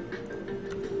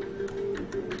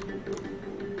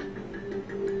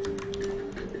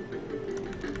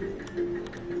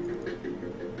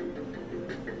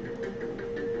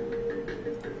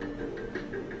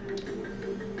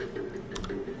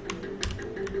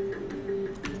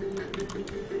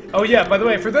 Oh yeah, by the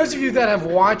way, for those of you that have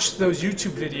watched those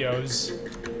YouTube videos,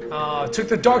 took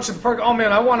the dog to the park. Oh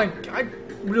man, I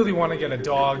really want to get a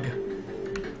dog.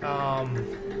 I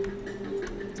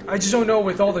just don't know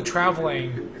with all the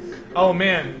traveling. Oh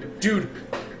man, dude,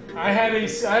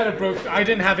 I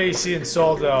didn't have AC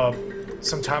installed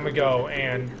some time ago,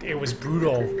 and it was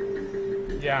brutal.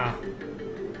 Yeah.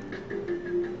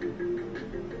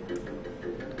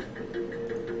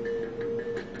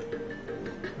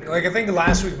 Like, I think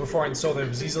last week before I installed it, it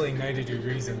was easily 90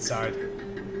 degrees inside.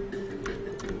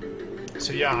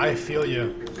 So yeah, I feel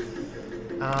you.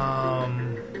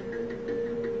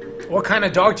 What kind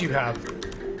of dog do you have?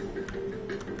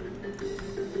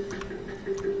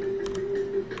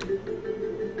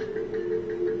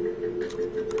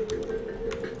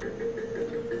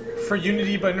 For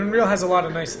Unity, but Unreal has a lot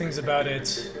of nice things about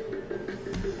it.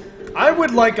 I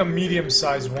would like a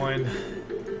medium-sized one.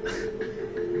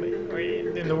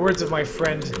 In the words of my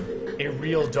friend, a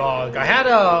real dog. I had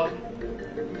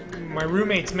my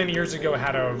roommates many years ago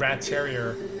had a rat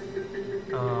terrier,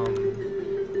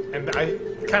 and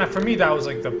for me that was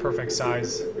like the perfect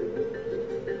size.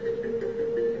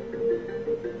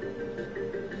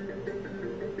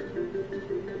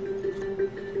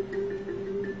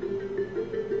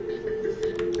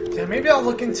 Yeah, maybe I'll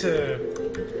look into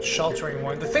sheltering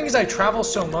one. The thing is, I travel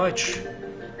so much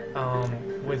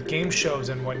with game shows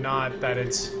and whatnot that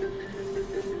it's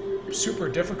super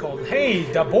difficult.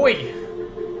 Hey, da boy!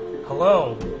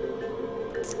 Hello.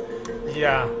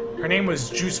 Yeah, her name was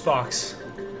Juicebox.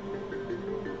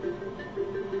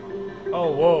 Oh,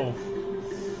 whoa.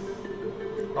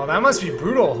 Oh, that must be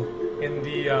brutal in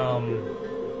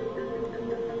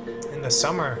the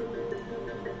summer.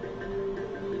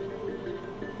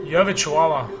 You have a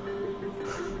Chihuahua.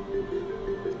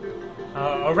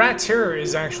 A rat terrier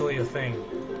is actually a thing.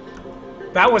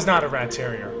 That was not a rat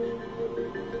terrier.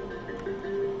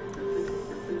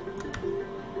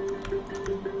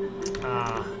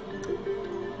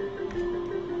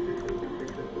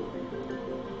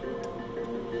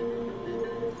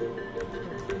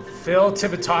 Phil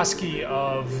Tibetosky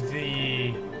of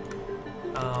the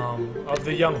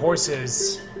Young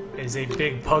Horses is a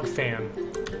big pug fan.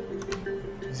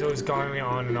 He's always going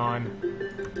on and on.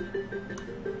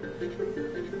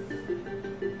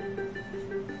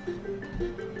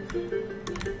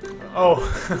 Oh.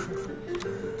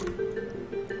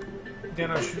 Yeah,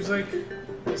 no, she was like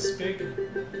this big,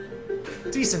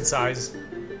 decent size.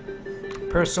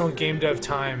 Personal game dev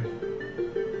time.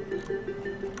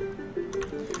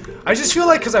 I just feel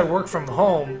like because I work from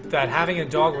home that having a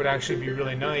dog would actually be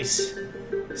really nice,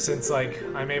 since like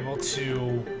I'm able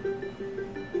to,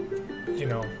 you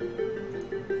know,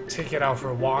 take it out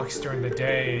for walks during the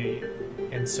day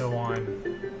and so on.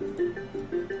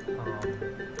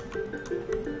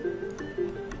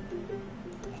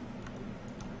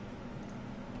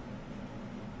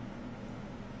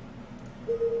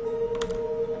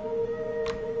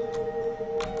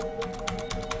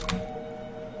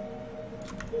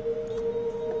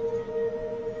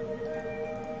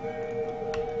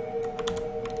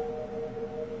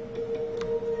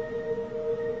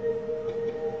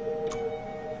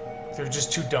 They're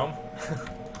just too dumb.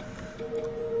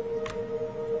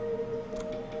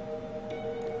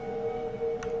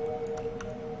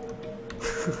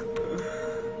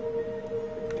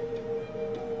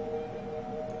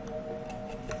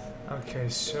 Okay,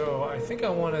 so I think I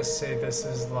want to say this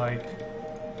is like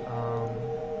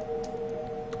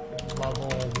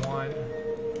level 1.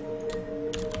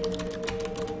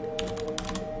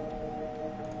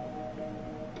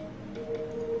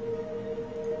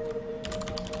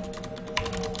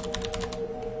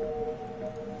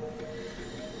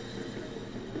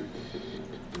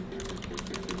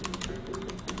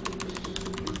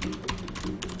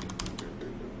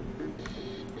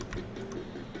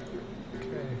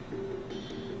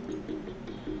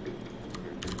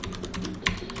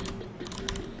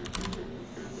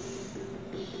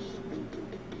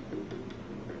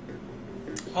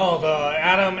 Oh, the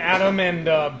Adam and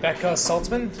Becca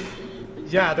Saltzman.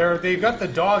 Yeah, they've got the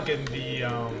dog in the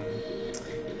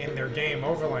in their game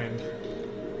Overland.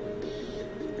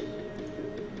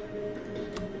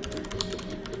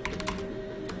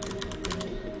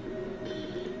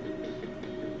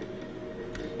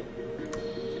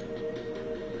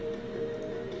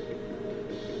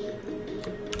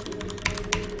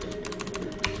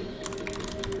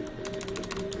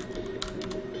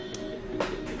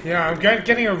 Yeah, I'm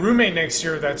getting a roommate next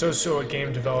year that's also a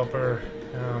game developer.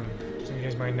 Some of you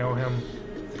guys might know him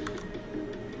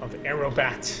of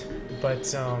Aerobat.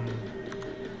 But,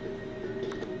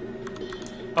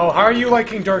 oh, how are you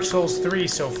liking Dark Souls 3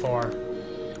 so far?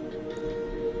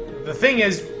 The thing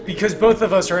is, because both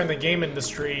of us are in the game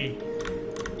industry,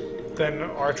 then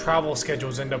our travel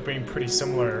schedules end up being pretty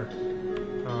similar.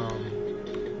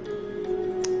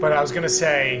 But I was gonna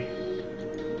say,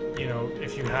 you know,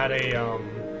 if you had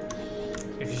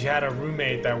a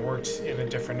roommate that worked in a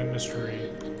different industry,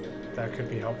 that could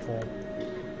be helpful.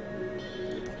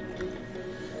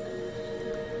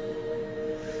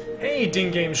 Hey,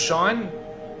 Ding Game Sean.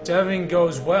 Deving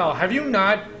goes well. Have you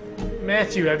not,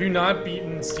 Matthew, have you not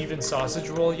beaten Steven's sausage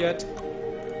roll yet?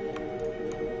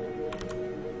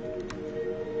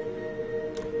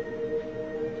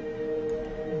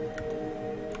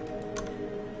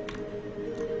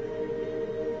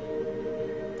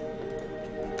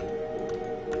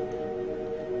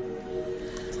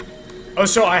 Oh,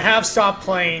 so I have stopped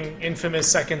playing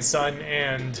Infamous Second Son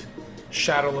and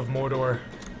Shadow of Mordor.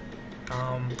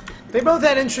 They both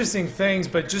had interesting things,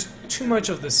 but just too much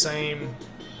of the same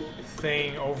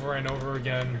thing over and over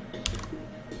again.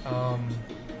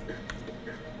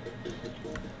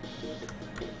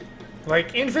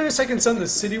 Like, Infamous Second Son, the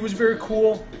city was very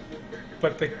cool,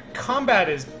 but the combat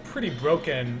is pretty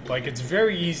broken. Like, it's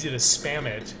very easy to spam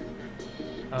it.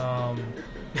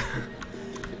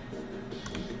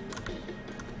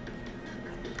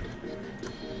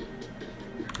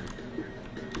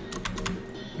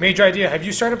 Major Idea, have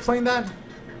you started playing that?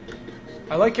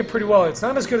 I like it pretty well. It's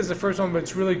not as good as the first one, but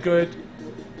it's really good.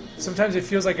 Sometimes it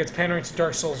feels like it's pandering to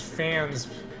Dark Souls fans.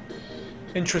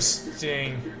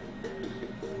 Interesting.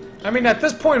 I mean, at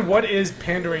this point, what is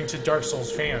pandering to Dark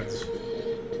Souls fans?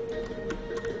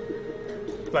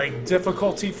 like,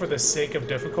 difficulty for the sake of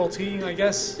difficulty, I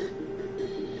guess.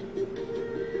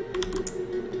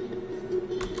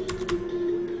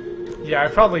 Yeah, I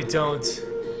probably don't.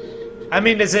 I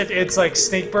mean, it's like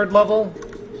Snakebird level?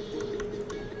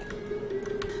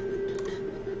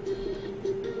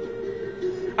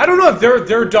 I don't know if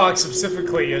their dog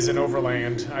specifically is in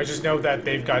Overland. I just know that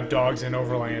they've got dogs in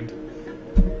Overland.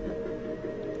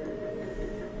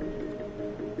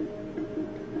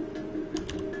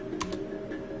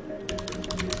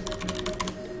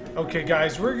 Okay,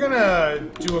 guys, we're gonna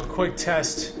do a quick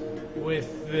test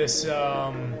with this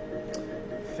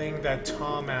thing that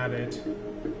Tom added.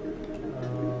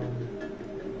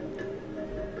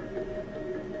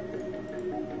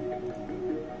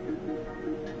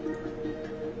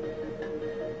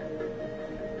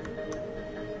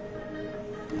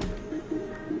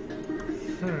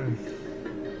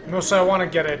 Mostly I want to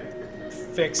get it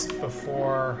fixed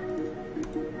before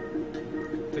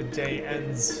the day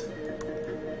ends.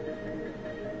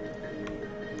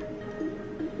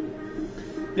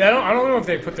 Yeah, I don't know if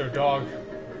they put their dog.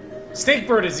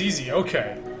 Snakebird is easy,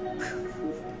 okay.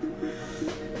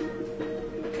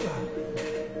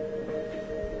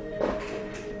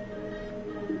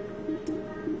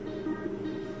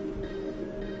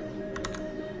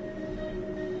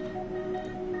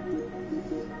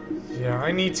 Yeah,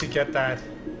 I need to get that.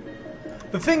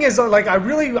 The thing is, like,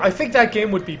 I think that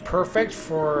game would be perfect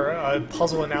for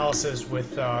puzzle analysis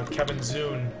with Kevin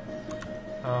Zune.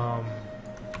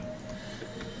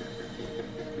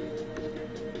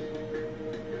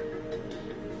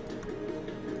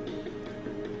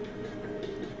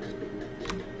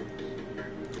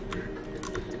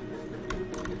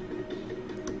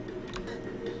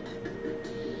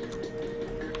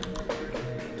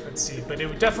 Let's see, but it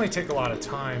would definitely take a lot of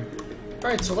time.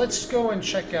 Alright, so let's go and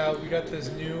check out. We got this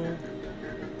new...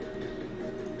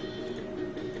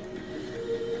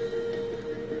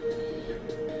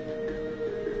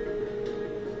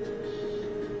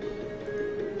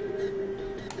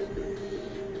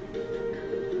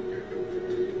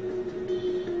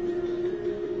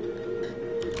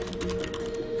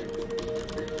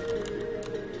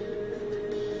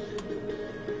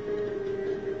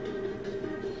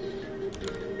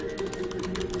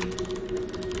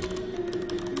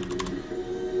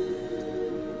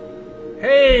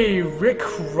 Hey, Rick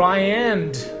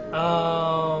Ryand.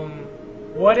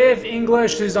 What if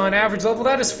English is on average level?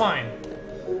 That is fine.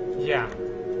 Yeah.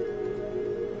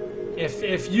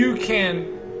 If you can,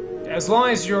 as long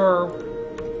as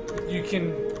you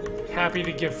can happy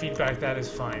to give feedback, that is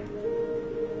fine.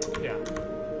 Yeah.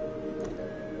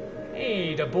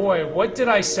 Hey, da boy, what did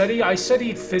I study? I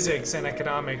studied physics and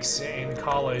economics in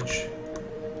college.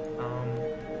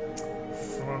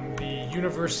 From the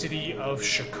University of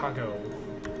Chicago.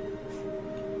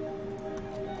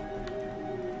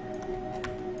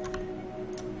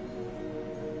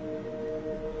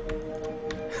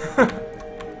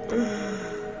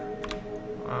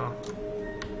 Wow.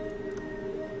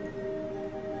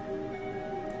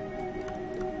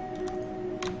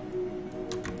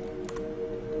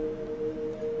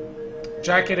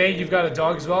 Jacket 8, you've got a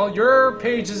dog as well? Your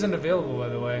page isn't available, by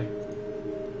the way.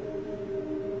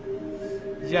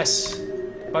 Yes.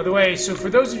 By the way, so for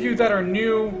those of you that are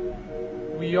new,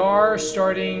 we are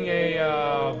starting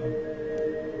a...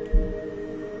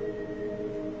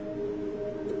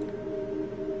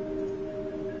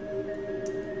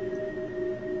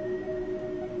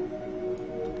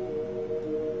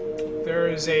 there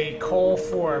is a call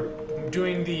for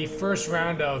doing the first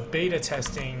round of beta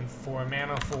testing for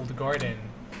Manifold Garden.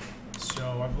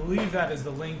 So I believe that is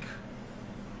the link.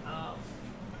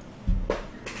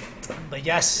 But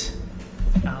yes,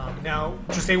 now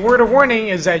just a word of warning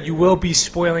is that you will be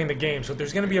spoiling the game. So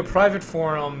there's going to be a private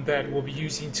forum that we'll be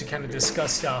using to kind of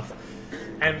discuss stuff.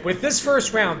 And with this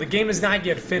first round, the game is not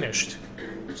yet finished.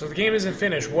 So the game isn't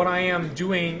finished. What I am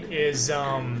doing is,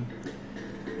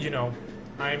 you know,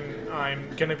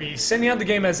 I'm gonna be sending out the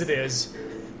game as it is,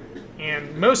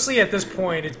 and mostly at this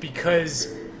point it's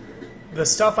because the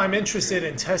stuff I'm interested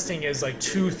in testing is like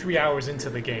 2-3 hours into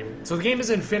the game. So the game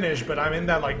isn't finished, but I'm in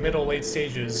that like middle late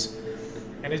stages,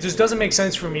 and it just doesn't make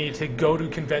sense for me to go to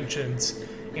conventions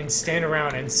and stand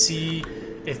around and see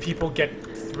if people get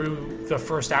through the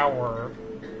first hour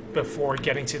before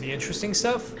getting to the interesting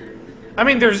stuff. I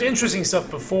mean, there's interesting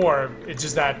stuff before, it's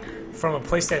just that from a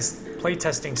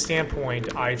playtesting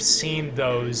standpoint, I've seen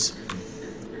those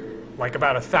like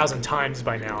about 1,000 times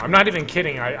by now. I'm not even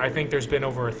kidding. I think there's been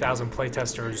over 1,000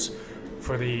 playtesters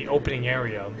for the opening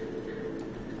area.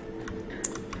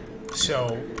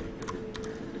 So...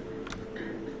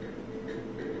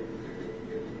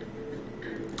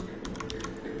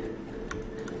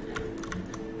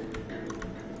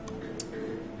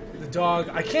 dog.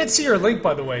 I can't see your link,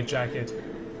 by the way, Jacket.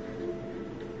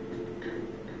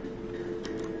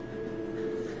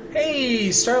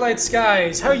 Hey, Starlight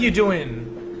Skies, how you doing?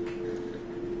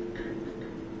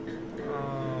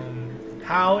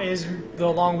 How is the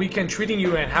long weekend treating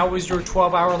you, and how was your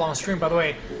 12-hour-long stream? By the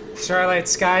way, Starlight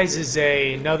Skies is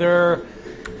another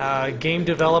game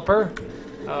developer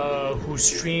who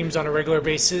streams on a regular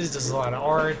basis, does a lot of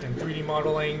art and 3D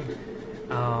modeling.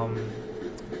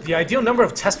 The ideal number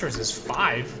of testers is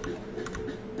 5.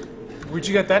 Where'd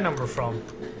you get that number from?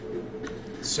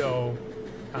 So,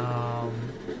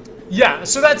 yeah,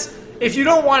 so that's... If you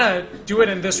don't want to do it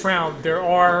in this round, there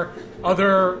are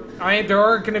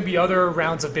going to be other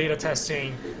rounds of beta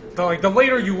testing. But, the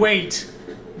later you wait,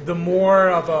 the more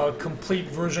of a complete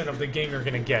version of the game you're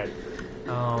going to get.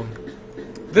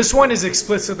 This one is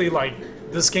explicitly like,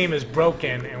 this game is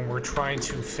broken and we're trying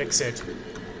to fix it.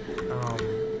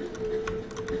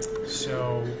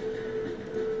 So...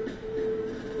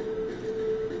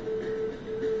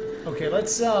 Okay,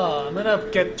 let's, I'm gonna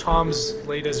get Tom's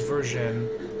latest version.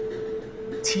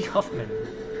 T. Huffman.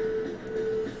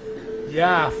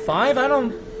 Yeah, 5? I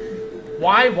don't...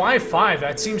 Why 5?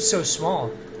 That seems so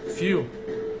small. Few.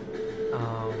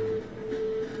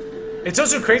 It's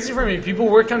also crazy for me. People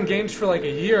work on games for like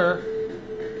a year,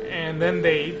 and then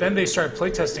they start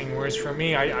playtesting, whereas for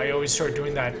me, I always start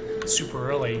doing that super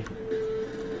early.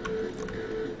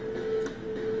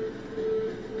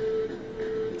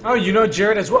 Oh, you know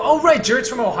Jared as well? Oh, right, Jared's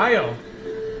from Ohio.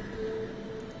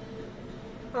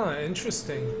 Oh,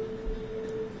 interesting.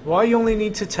 Why you only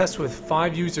need to test with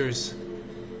 5 users?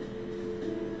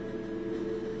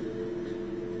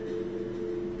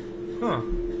 Huh.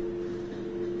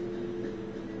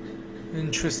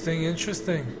 Interesting,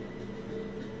 interesting.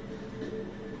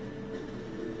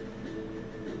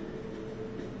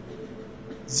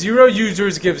 Zero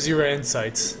users give 0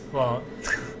 insights. Well...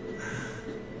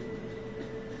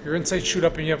 Your insights shoot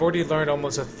up and you have already learned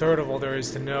almost a third of all there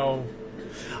is to know.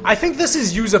 I think this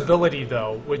is usability,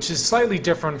 though, which is slightly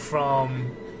different from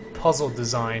puzzle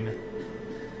design.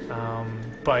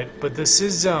 But this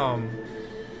is,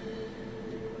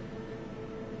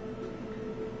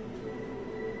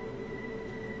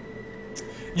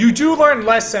 you do learn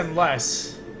less and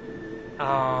less.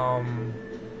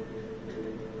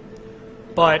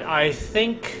 But I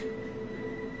think...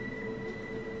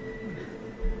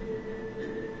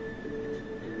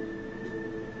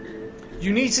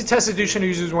 You need to test additional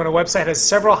users when a website has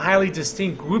several highly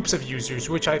distinct groups of users,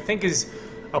 which I think is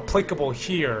applicable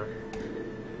here.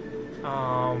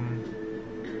 Right,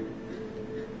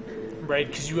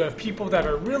 because you have people that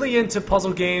are really into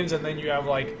puzzle games, and then you have,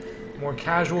 like, more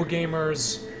casual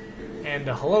gamers, and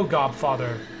hello,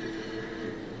 Godfather.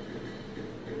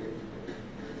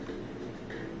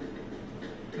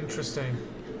 Interesting.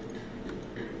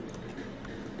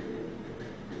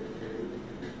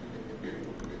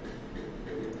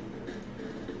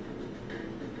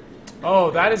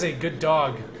 Oh, that is a good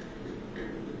dog.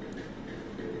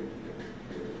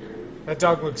 That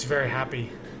dog looks very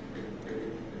happy.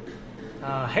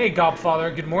 Hey, Godfather,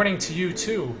 good morning to you,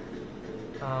 too.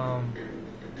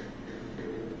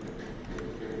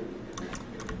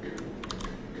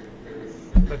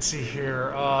 Let's see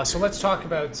here. So let's talk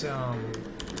about,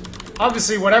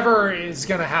 obviously, whatever is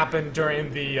going to happen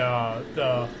during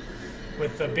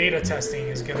with the beta testing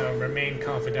is going to remain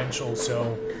confidential,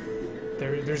 so...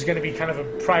 There's going to be kind of a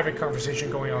private conversation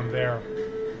going on there.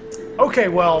 Okay,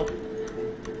 well...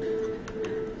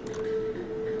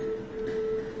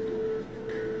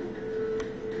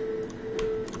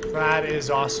 That is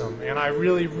awesome, and I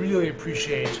really, really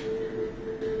appreciate...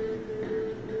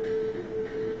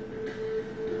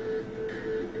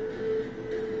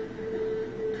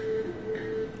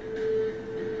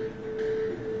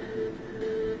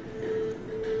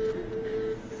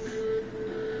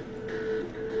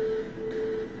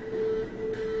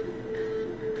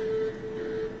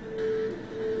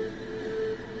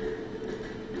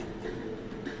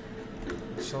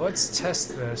 So let's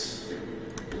test this.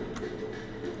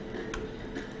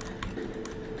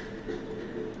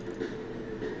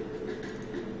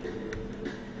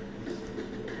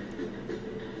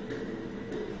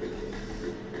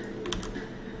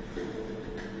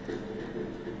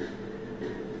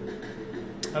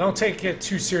 I don't take it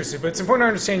too seriously, but it's important to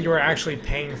understand you are actually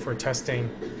paying for testing,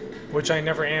 which I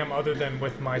never am other than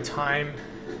with my time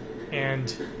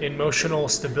and emotional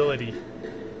stability.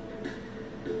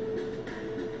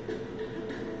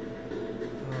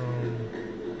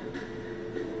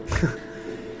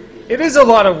 It is a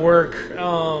lot of work.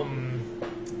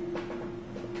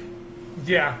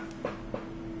 Yeah.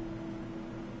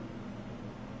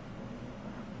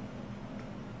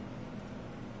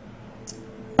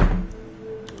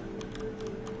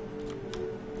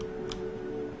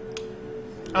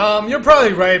 You're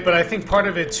probably right, but I think part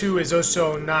of it too is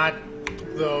also not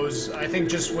those. I think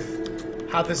just with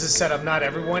how this is set up, not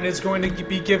everyone is going to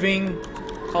be giving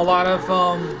a lot of,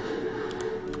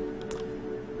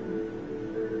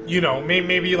 you know,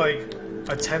 maybe like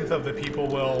a tenth of the people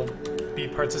will be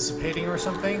participating or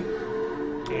something.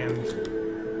 And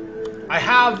I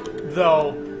have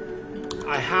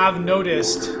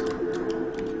noticed,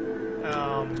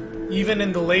 even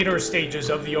in the later stages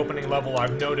of the opening level,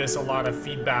 I've noticed a lot of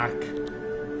feedback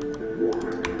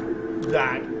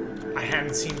that I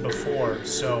hadn't seen before,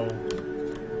 so...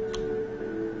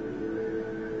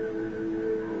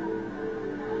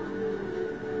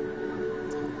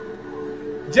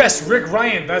 Yes, Rick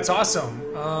Ryan, that's awesome.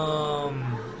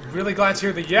 Really glad to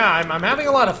hear that. Yeah, I'm having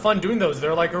a lot of fun doing those.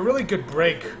 They're like a really good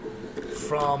break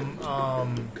from,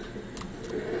 I'm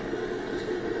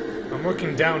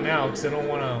looking down now because I don't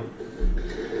want to...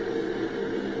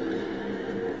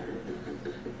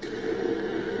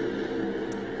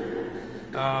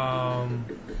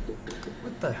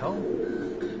 What the hell?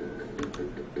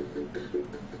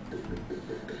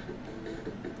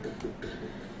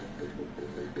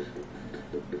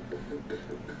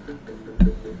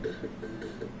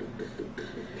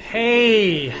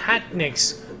 Hey,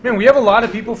 Hatnix. Man, we have a lot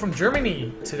of people from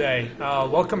Germany today.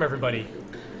 Welcome, everybody.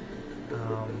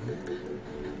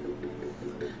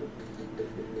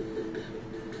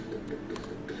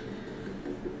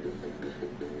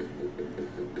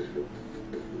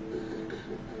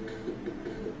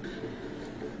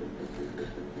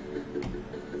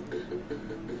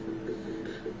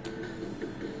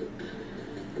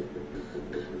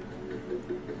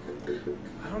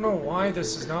 I don't know why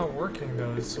this is not working,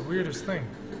 though. It's the weirdest thing.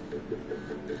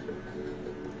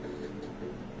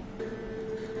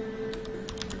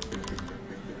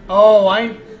 Oh,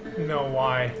 I know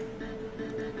why.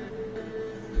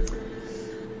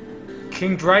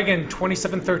 King Dragon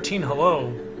 2713,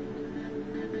 hello.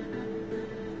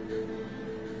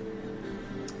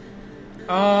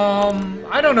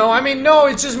 I don't know. I mean, no,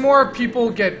 it's just more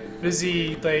people get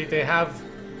busy. They have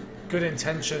good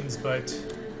intentions, but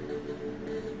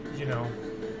you know,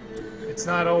 it's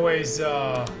not always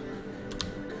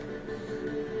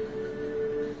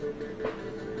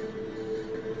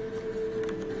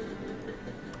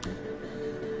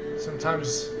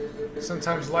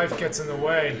sometimes life gets in the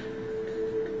way.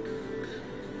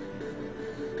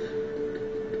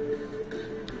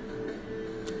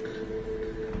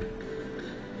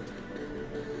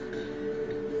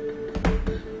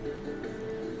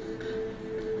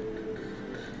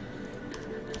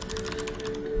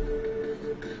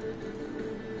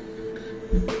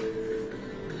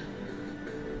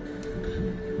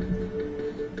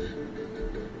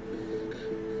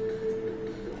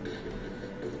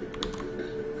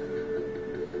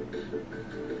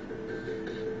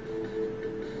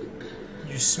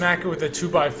 Smack it with a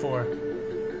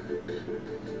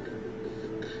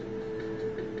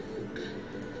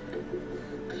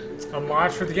 2x4. A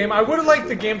mod for the game? I would have liked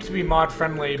the game to be mod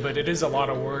friendly, but it is a lot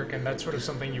of work, and that's sort of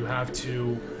something you have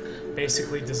to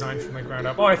basically design from the ground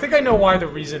up. Oh, I think I know why the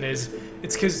reason is.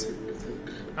 It's because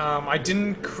I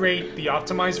didn't create the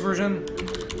optimized version.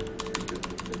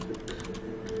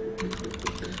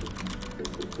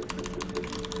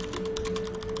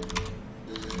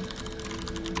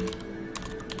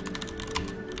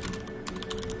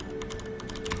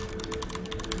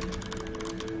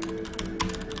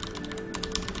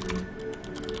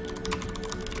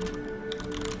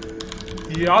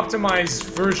 The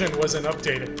optimized version wasn't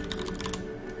updated.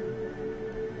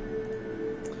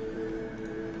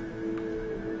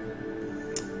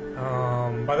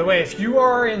 By the way, if you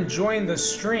are enjoying the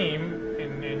stream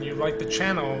and you like the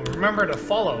channel, remember to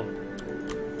follow.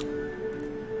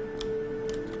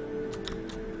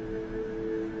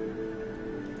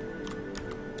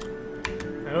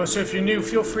 And also, if you're new,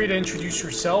 feel free to introduce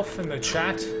yourself in the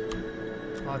chat.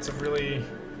 Lots of really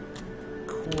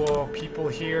cool people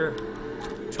here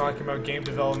talking about game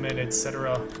development,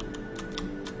 etc.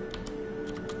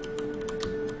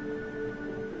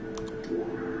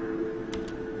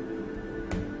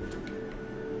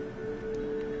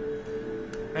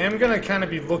 I am gonna kind of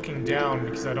be looking down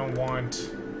because I don't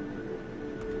want...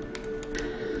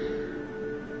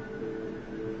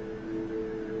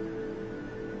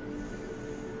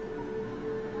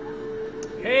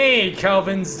 Hey,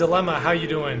 Calvin's Dilemma, how you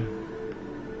doing?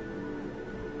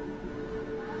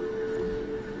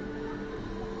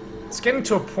 It's getting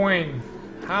to a point,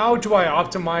 how do I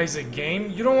optimize a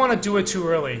game? You don't want to do it too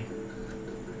early.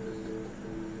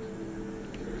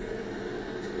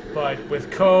 But with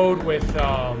code, with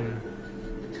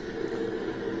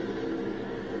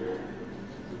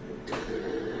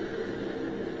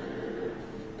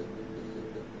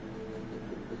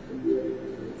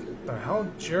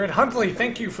Jared Huntley,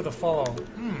 thank you for the follow.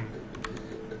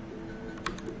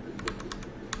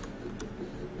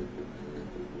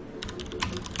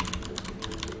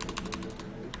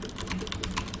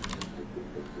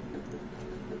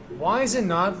 Why is it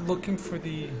not looking for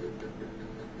the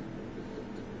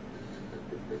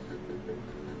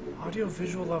audio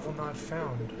visual level not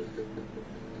found?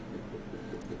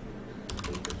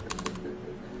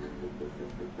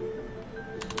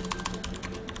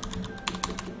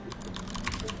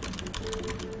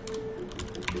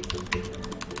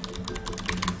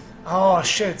 Oh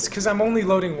shit, it's because I'm only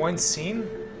loading one scene?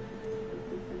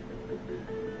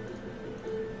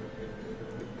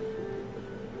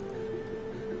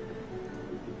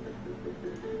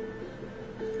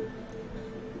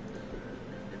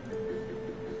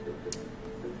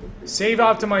 Save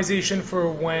optimization for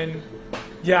when...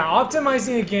 Yeah,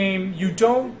 optimizing a game, you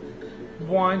don't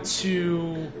want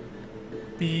to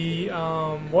be...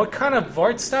 what kind of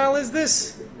art style is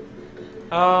this?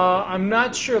 I'm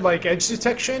not sure, like edge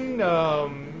detection,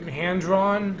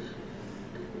 hand-drawn.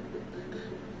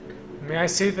 May I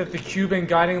say that the cube and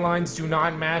guiding lines do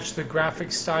not match the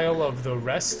graphic style of the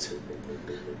rest?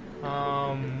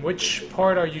 Which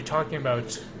part are you talking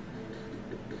about?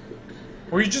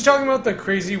 Were you just talking about the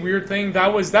crazy weird thing?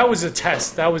 That was a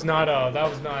test. That was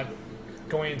not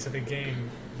going into the game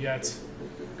yet.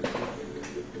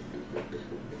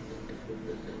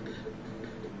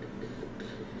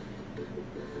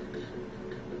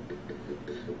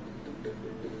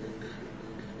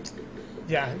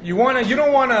 Yeah, you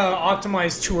don't wanna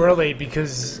optimize too early,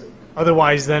 because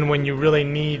otherwise then when you really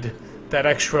need that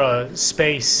extra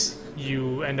space,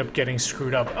 you end up getting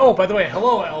screwed up. Oh, by the way,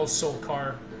 hello El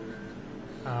Solcar.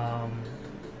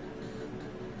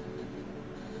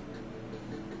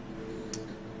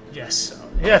 Yes.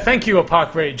 Yeah, thank you,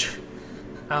 Apoc Rage.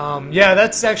 Yeah,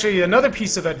 that's actually another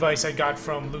piece of advice I got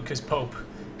from Lucas Pope,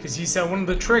 because he said one of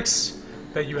the tricks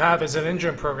that you have as an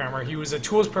engine programmer, he was a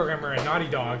tools programmer at Naughty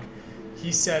Dog,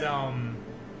 he said,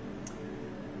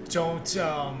 don't,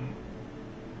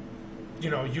 you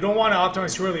know, you don't want to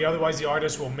optimize too early, otherwise the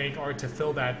artist will make art to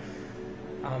fill that.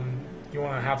 You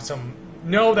want to have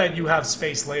know that you have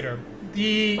space later.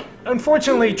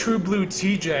 Unfortunately, True Blue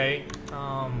TJ,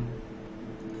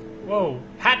 whoa,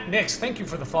 Hat Nix, thank you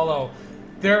for the follow.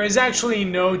 There is actually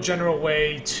no general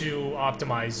way to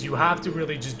optimize. You have to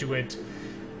really just do it.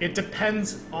 It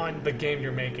depends on the game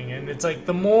you're making, and it's like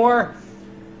the more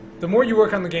you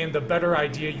work on the game, the better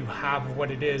idea you have of what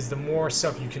it is, the more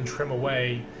stuff you can trim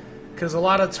away. Because a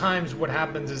lot of times what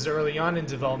happens is early on in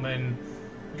development,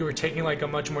 you're taking like a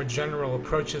much more general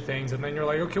approach to things, and then you're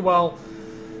like, okay, well,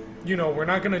 you know, we're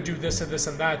not going to do this and this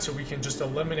and that, so we can just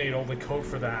eliminate all the code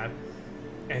for that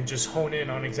and just hone in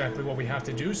on exactly what we have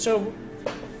to do. So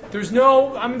there's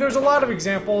no, I mean, there's a lot of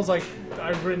examples, like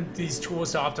I've written these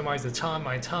tools to optimize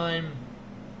my time.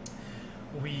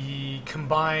 We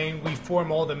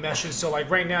form all the meshes, so like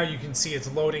right now you can see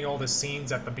it's loading all the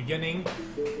scenes at the beginning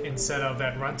instead of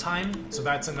at runtime, so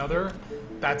that's another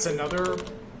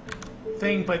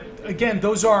thing. But again,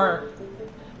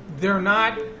 they're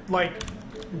not like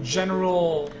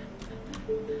general,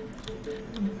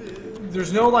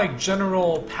 there's no like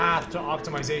general path to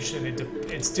optimization.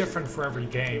 It's different for every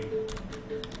game.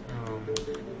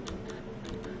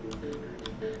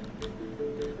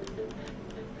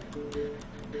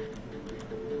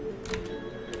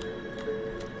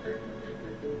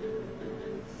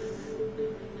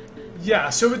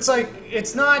 Yeah, so it's like,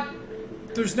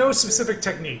 there's no specific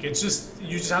technique. It's just,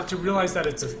 you just have to realize that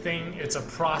it's a thing, it's a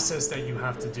process that you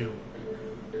have to do.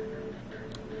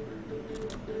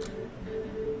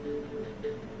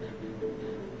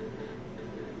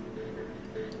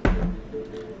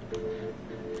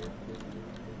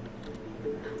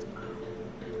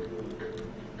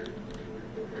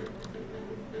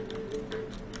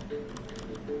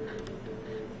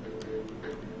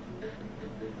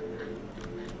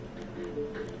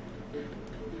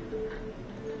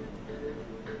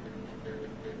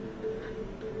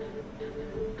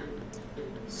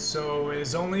 So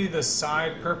is only the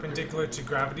side perpendicular to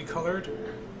gravity colored?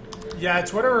 Yeah,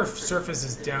 it's whatever surface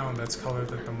is down that's colored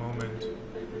at the moment.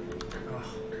 Ugh.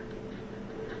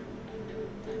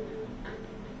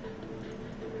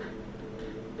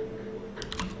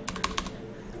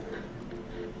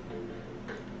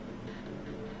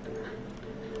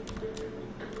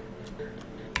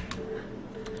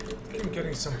 I think I'm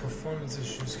getting some performance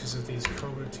issues because of these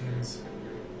coroutines.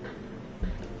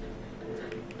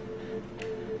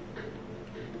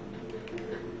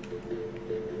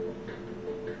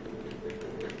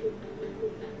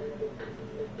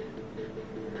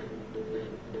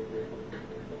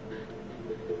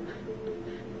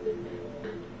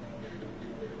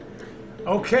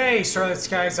 Okay, Starlights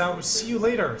guys, I will see you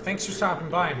later. Thanks for stopping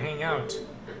by and hanging out.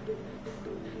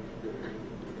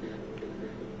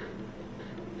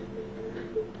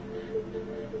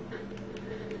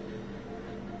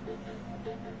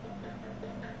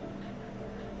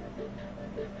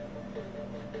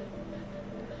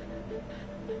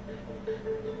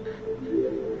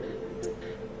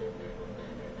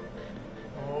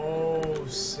 Oh,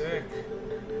 sick.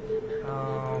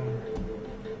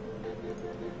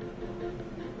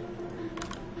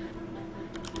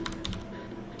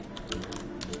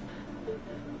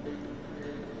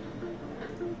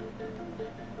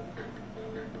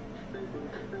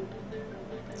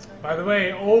 By the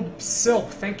way,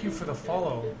 Silk, thank you for the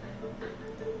follow.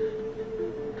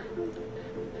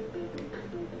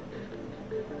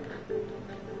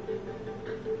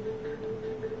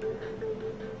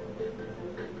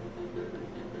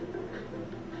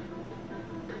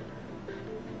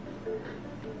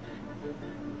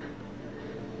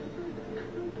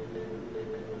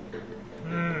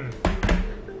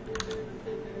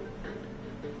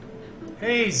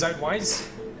 Hey, Zeitwise.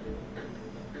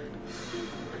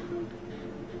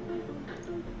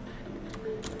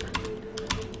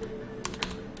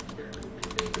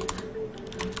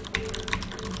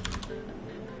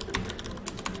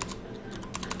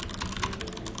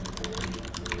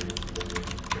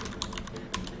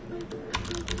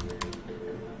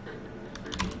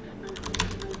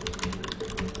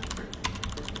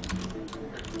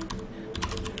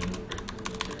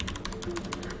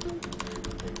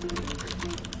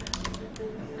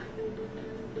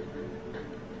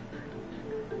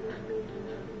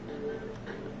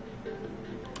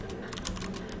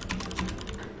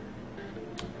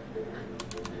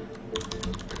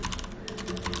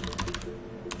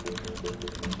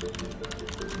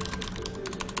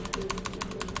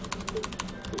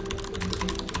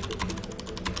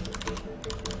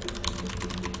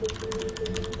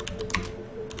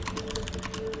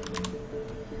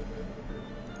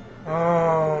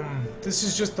 This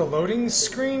is just the loading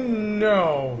screen?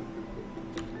 No.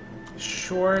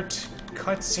 Short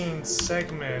cutscene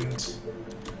segment.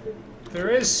 There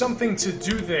is something to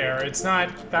do there. It's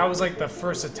not... That was like the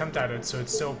first attempt at it, so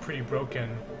it's still pretty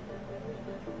broken.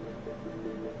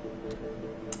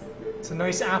 It's a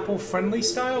nice Apple-friendly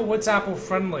style? What's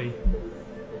Apple-friendly?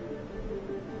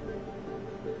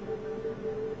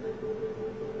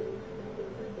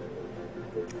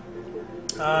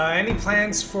 Any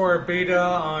plans for beta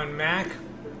on Mac?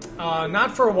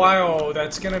 Not for a while.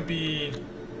 That's gonna be...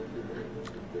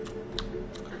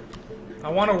 I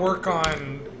want to work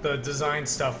on the design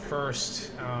stuff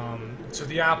first. So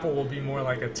the Apple will be more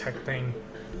like a tech thing.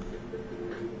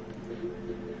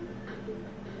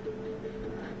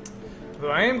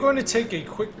 Though I am going to take a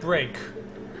quick break,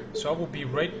 so I will be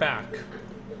right back.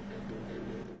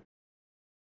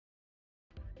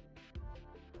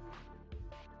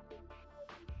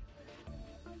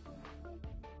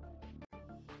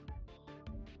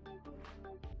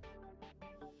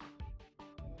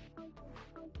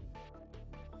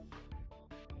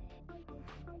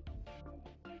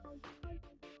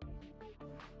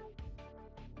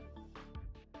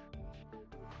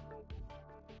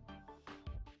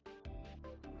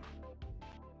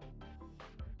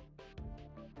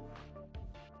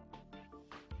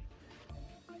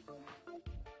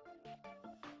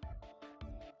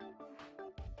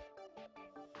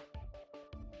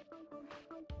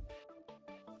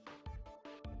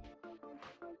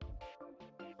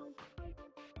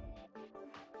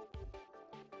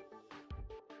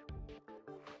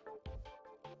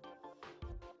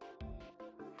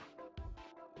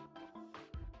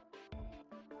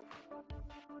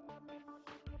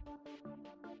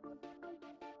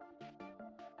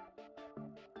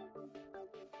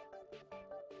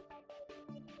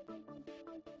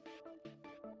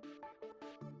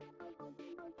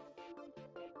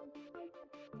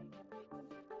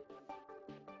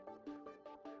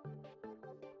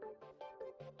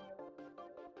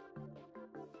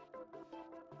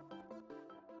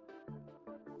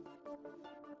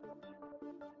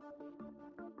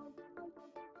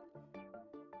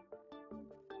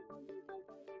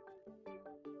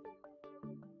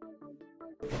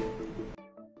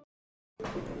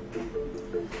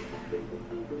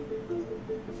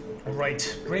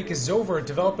 Alright, break is over.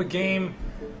 Develop a game.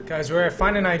 Guys, where I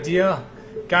find an idea.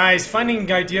 Guys, finding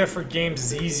an idea for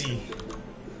games is easy.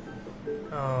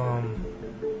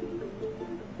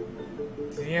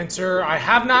 The answer... I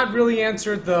have not really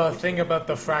answered the thing about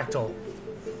the fractal.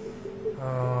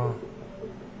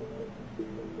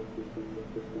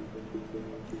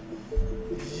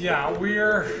 Yeah,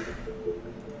 we're...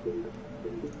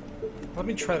 Let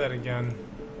me try that again.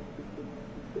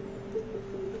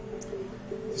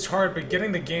 It's hard, but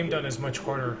getting the game done is much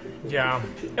harder. Yeah.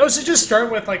 It was to just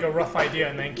start with like a rough idea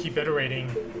and then keep iterating.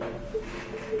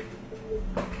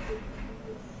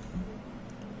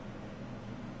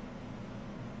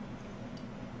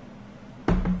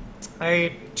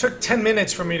 It took 10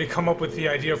 minutes for me to come up with the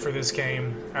idea for this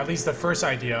game, at least the first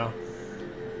idea,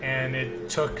 and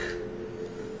it's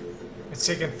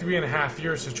taken 3.5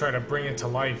 years to try to bring it to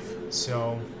life,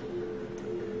 so...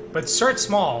 But start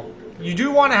small. You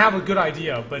do want to have a good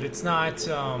idea, but it's not,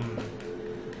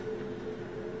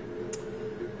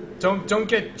 Don't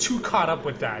get too caught up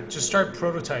with that. Just start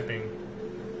prototyping.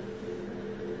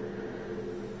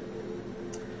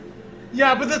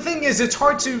 Yeah, but the thing is, it's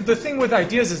hard to... The thing with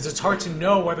ideas is it's hard to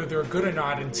know whether they're good or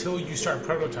not until you start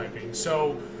prototyping.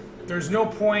 So, there's no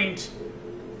point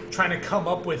trying to come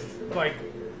up with, like...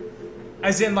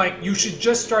 As in, like, you should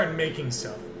just start making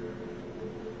stuff.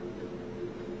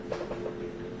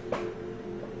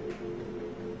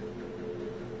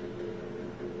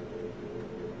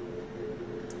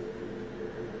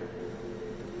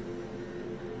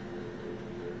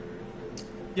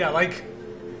 Yeah, like...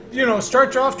 You know,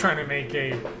 start off trying to make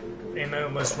an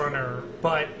endless runner,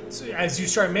 but as you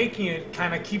start making it,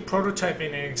 kind of keep prototyping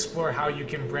and explore how you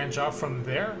can branch off from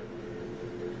there.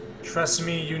 Trust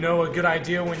me, you know a good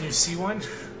idea when you see one.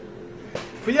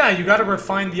 But yeah, you got to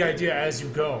refine the idea as you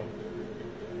go.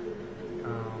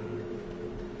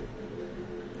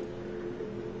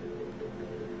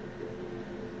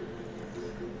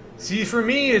 See, for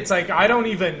me, it's like I don't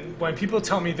even... When people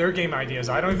tell me their game ideas,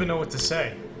 I don't even know what to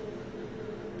say.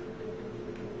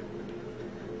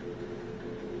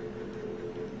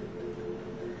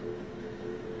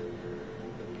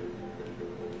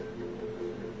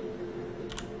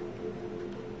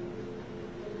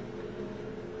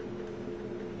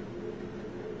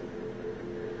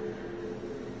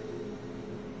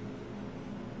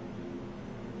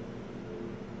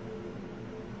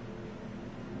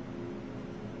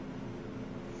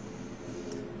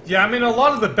 Yeah, I mean, a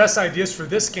lot of the best ideas for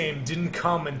this game didn't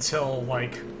come until,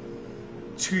 like,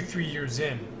 2-3 years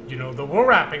in. You know, the world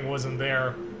wrapping wasn't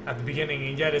there at the beginning,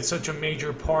 and yet it's such a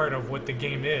major part of what the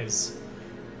game is.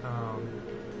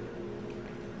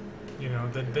 You know,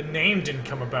 the name didn't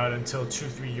come about until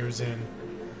 2-3 years in.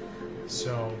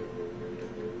 So...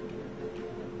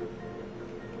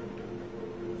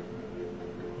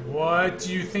 What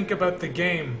do you think about the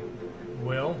game,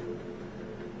 Will?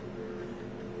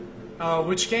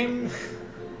 Which game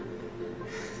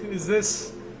is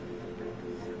this?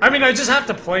 I mean, I just have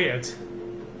to play it.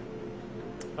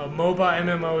 A MOBA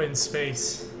MMO in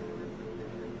space.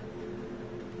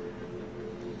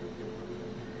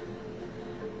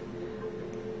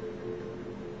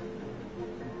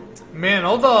 Man,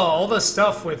 all the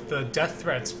stuff with the death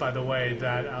threats, by the way,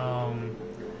 that,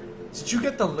 did you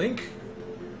get the link?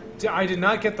 I did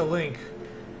not get the link.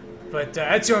 But,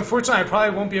 Ezio, unfortunately, I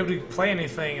probably won't be able to play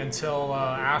anything until,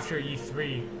 after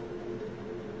E3.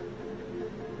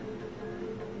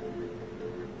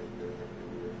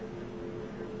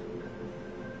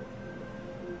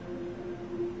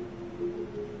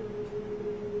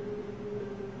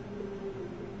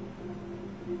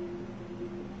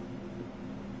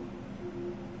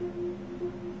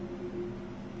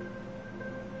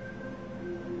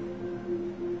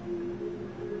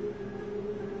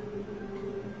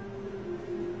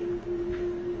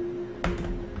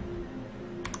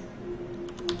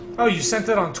 Oh, you sent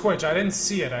it on Twitch. I didn't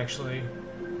see it, actually.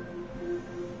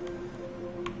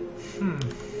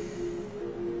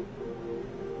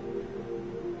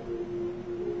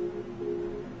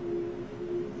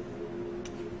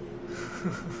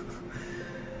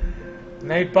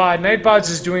 Nightbot's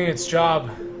is doing its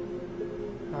job.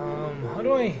 How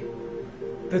do I...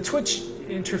 The Twitch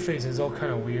interface is all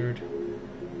kind of weird.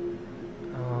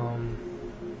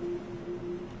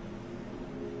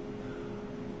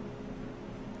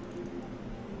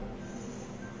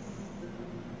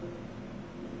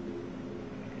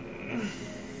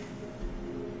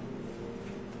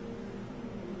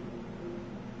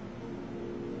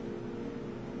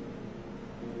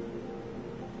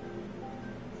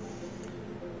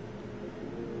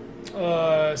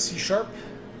 C#.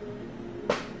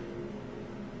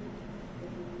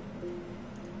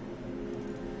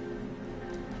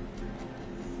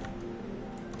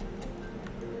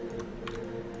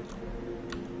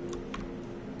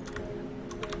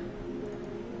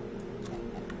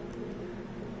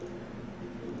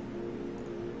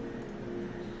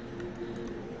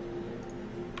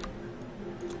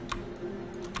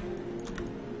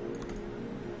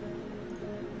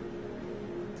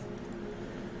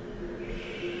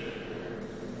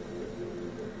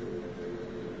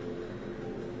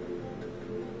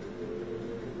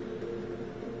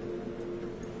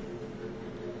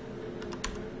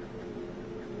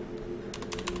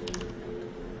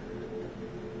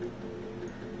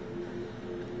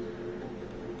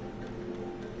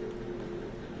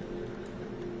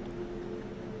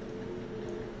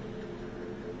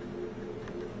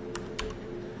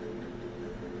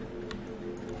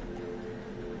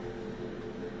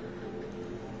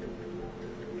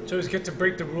 So it's good to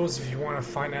break the rules if you want to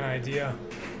find an idea.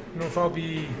 I don't know if I'll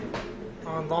be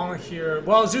on long here.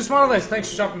 Well, Zeus Monolith, thanks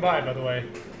for stopping by the way.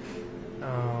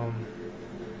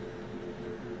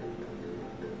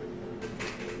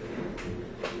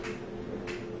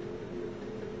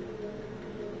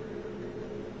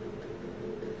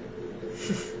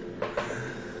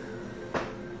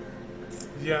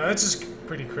 Yeah, that's just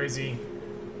pretty crazy.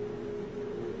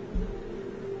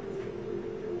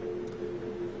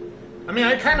 I mean,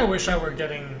 I kind of wish I were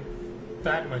getting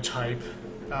that much hype.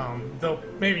 Though,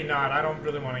 maybe not. I don't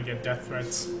really want to get death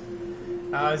threats.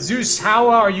 Zeus, how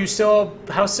are you still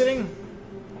house sitting?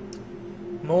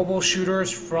 Mobile shooters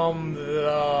from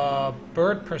the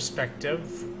bird perspective.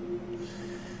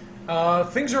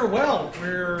 Things are well.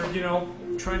 We're, you know,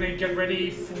 trying to get ready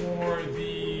for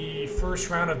the first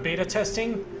round of beta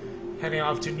testing. Heading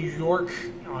off to New York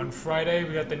on Friday.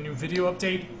 We got the new video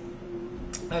update.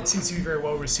 That seems to be very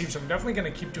well received, so I'm definitely going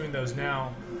to keep doing those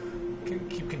now.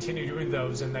 Continue doing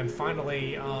those, and then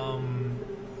finally,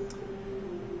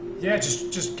 yeah,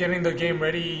 just getting the game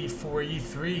ready for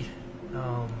E3.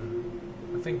 I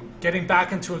think getting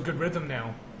back into a good rhythm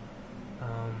now.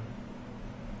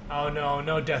 Oh no,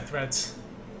 no death threats.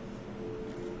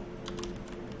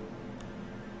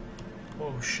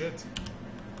 Oh shit.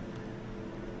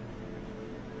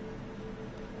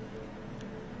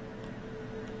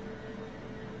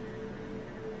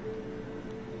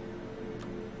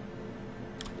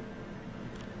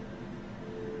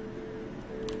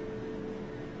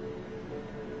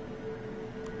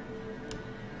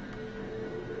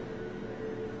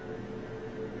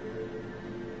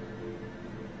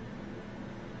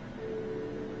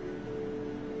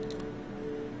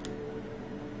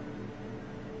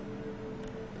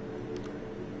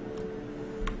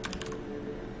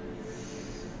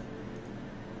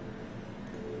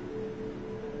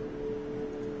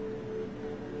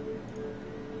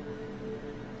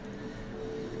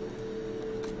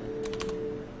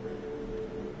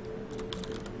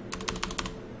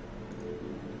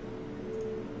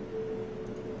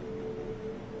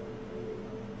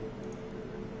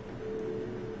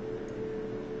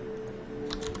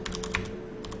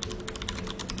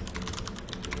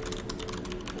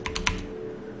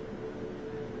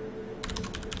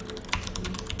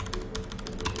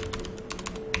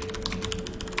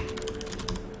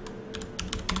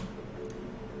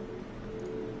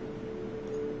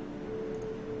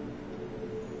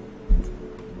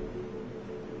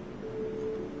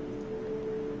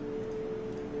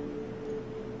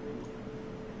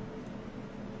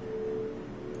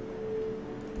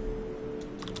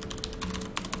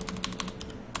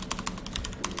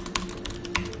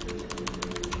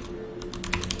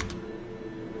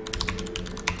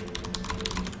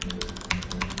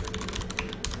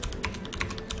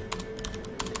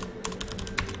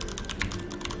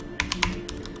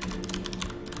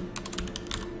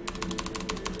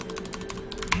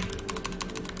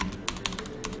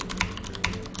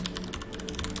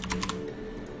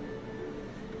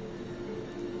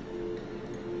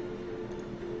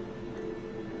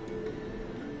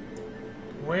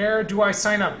 Where do I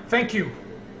sign up? Thank you.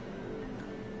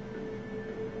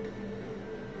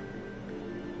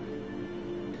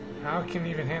 How can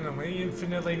even handle the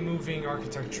infinitely moving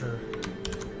architecture?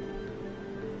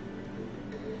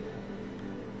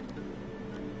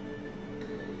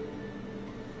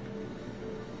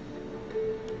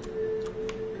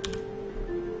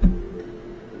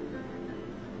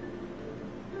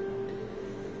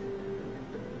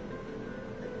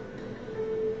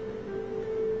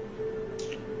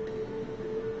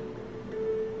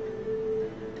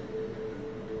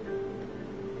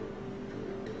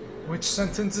 Which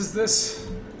sentence is this?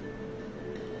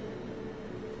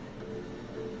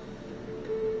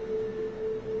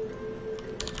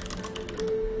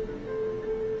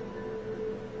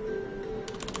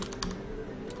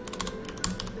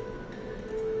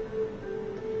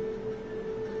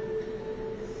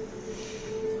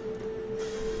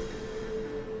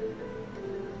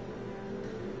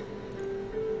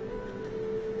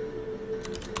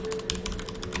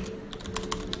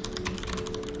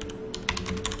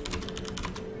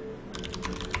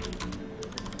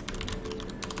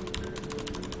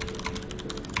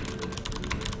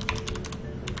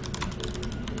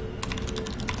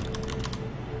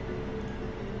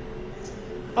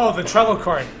 Oh, the Trello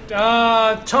card.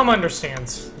 Tom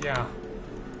understands. Yeah.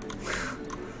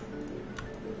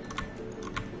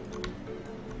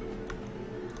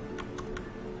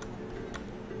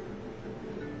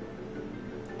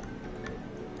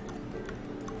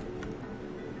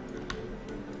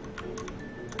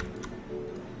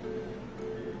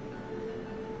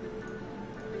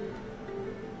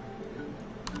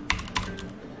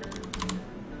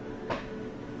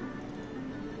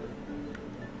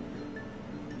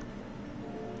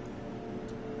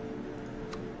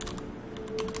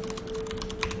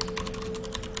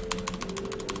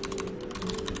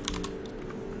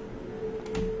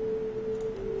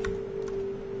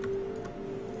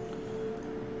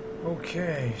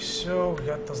 Okay, so we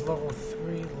got this level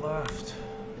 3 left.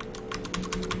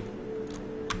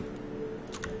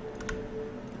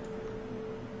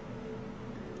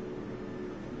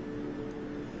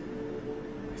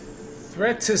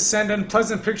 Threat to send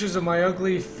unpleasant pictures of my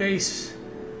ugly face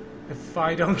if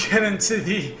I don't get into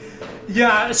the...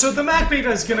 Yeah, so the Mac beta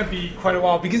is going to be quite a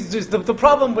while, because the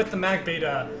problem with the Mac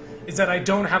beta is that I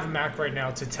don't have a Mac right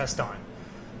now to test on.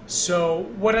 So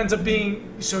what ends up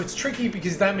being... So it's tricky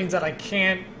because that means that I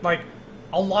can't... Like,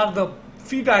 a lot of the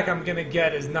feedback I'm going to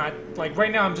get is not... Like,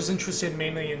 right now I'm just interested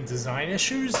mainly in design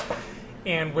issues.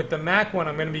 And with the Mac one,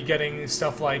 I'm going to be getting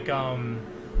stuff like...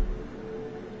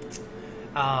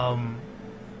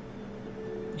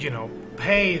 you know,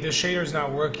 hey, the shader's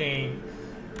not working.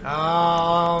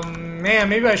 Man,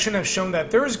 maybe I shouldn't have shown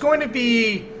that. There's going to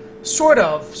be sort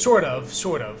of.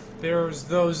 There's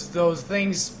those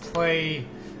things play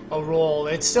a role.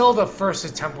 It's still the first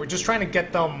attempt. We're just trying to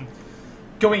get them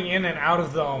going in and out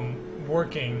of them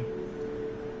working.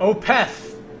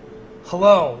 Opeth,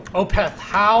 hello, Opeth.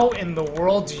 How in the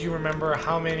world do you remember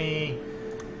how do you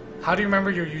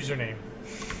remember your username?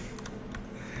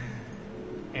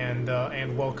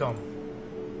 And welcome.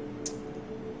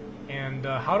 And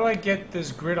how do I get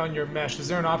this grid on your mesh? Is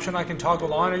there an option I can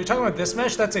toggle on? Are you talking about this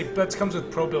mesh? That comes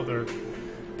with Pro Builder.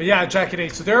 But yeah, Jacket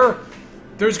 8. So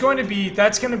that's going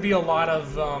to be a lot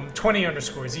of 20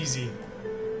 underscores, easy.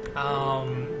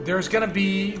 They're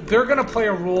gonna play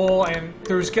a role, and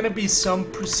there's gonna be some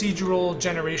procedural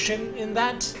generation in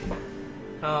that.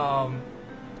 Oh,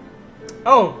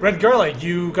 Red Girly,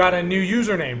 you got a new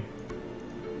username.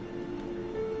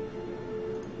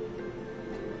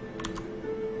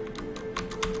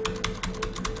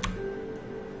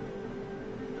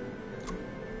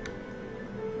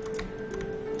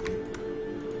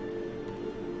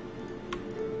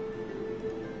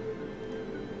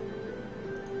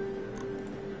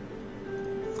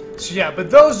 So yeah, but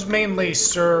those mainly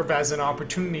serve as an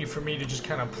opportunity for me to just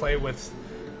kind of play with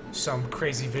some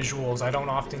crazy visuals. I don't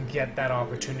often get that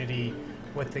opportunity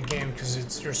with the game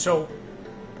because you're so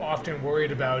often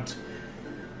worried about,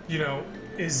 you know,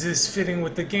 is this fitting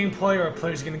with the gameplay, or are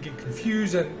players going to get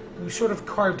confused? And we sort of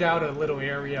carved out a little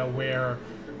area where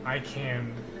I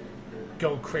can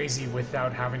go crazy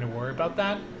without having to worry about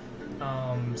that.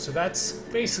 So that's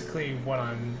basically what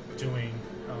I'm doing.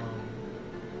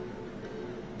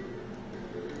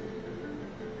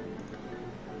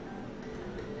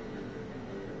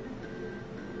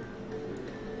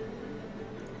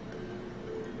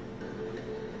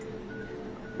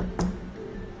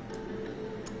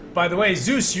 By the way,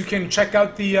 Zeus, you can check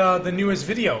out the newest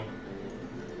video,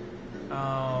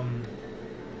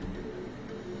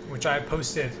 which I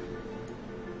posted.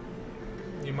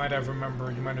 You might have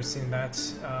seen that.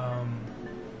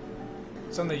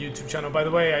 It's on the YouTube channel. By the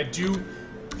way, if you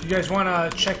guys want to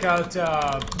check out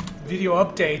video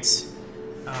updates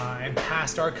and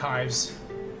past archives.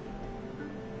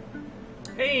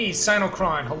 Hey,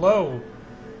 Sinocron, hello.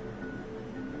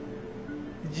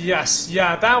 Yes,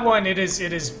 yeah, that one, it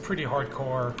is pretty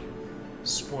hardcore,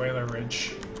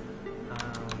 spoilerage.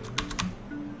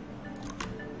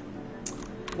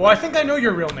 Well, I think I know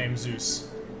your real name, Zeus.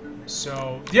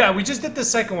 So, yeah, we just did the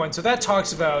second one, so that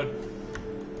talks about,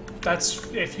 that's,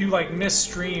 if you, like, miss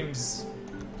streams,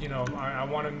 you know, I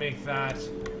want to make that,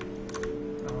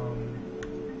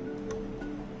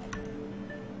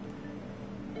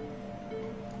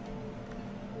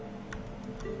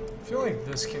 I feel like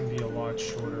this can be a lot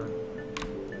shorter.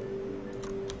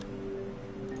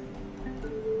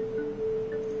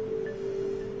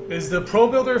 Is the Pro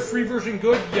Builder free version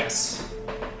good? Yes.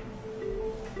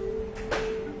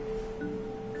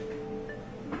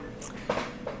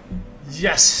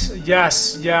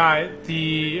 Yes, yeah.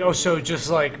 Also, just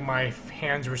like my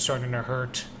hands were starting to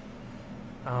hurt.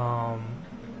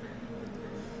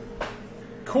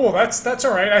 Cool, that's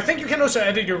all right. I think you can also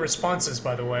edit your responses,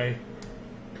 by the way.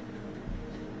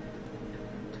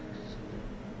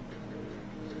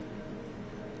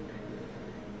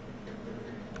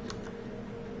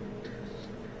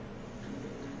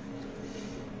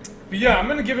 But yeah, I'm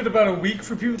gonna give it about a week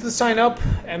for people to sign up,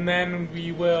 and then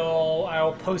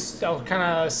I'll kind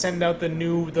of send out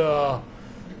the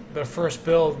first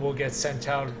build will get sent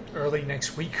out early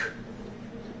next week.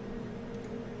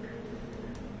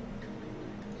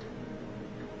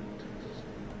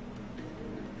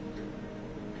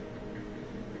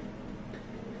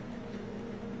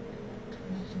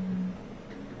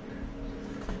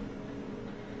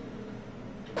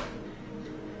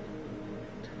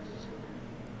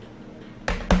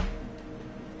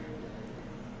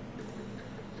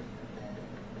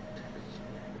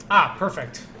 Ah,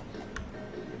 perfect.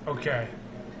 Okay.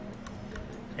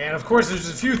 And of course, there's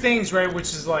a few things, right,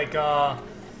 which is like,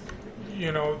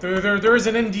 you know, there is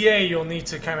an NDA you'll need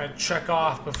to kind of check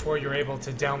off before you're able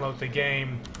to download the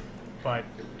game. But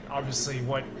obviously,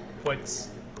 what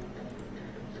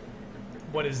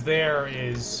is there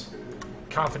is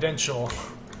confidential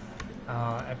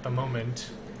at the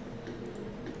moment.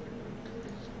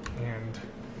 And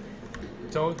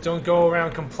don't go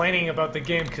around complaining about the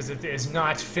game because it is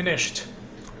not finished.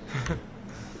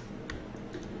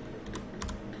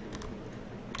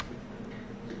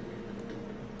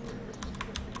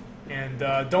 And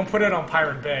don't put it on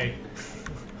Pirate Bay.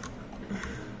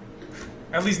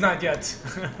 At least not yet.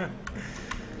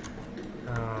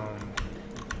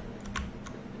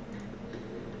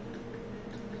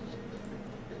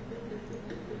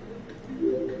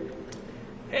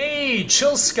 Hey,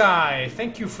 Chill Sky!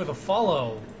 Thank you for the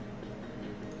follow.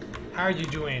 How are you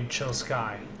doing, Chill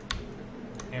Sky?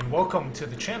 And welcome to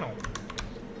the channel.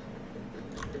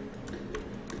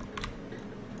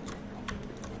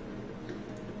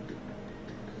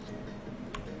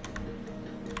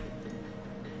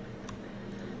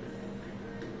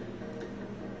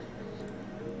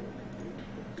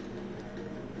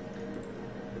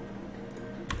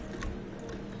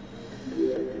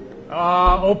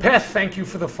 Opeth, thank you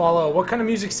for the follow. What kind of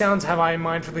music sounds have I in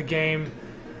mind for the game?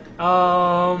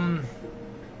 No,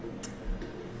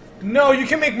 you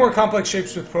can make more complex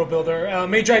shapes with Pro Builder.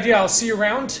 Major idea, I'll see you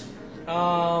around.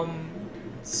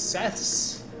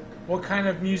 Seth's? What kind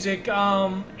of music?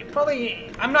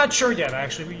 Probably, I'm not sure yet,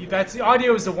 actually. That's, the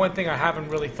audio is the one thing I haven't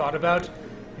really thought about.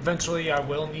 Eventually, I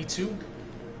will need to.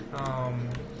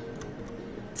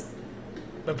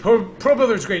 But Pro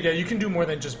Builder is great, yeah, you can do more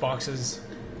than just boxes.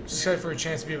 Just excited for a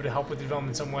chance to be able to help with the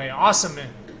development in some way. Awesome, man.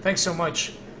 Thanks so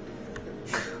much.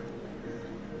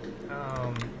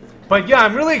 But yeah,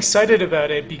 I'm really excited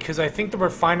about it because I think the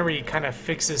refinery kind of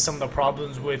fixes some of the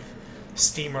problems with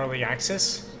Steam Early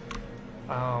Access.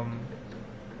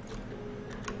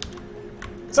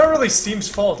 It's not really Steam's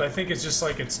fault. I think it's just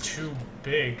like it's too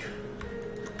big.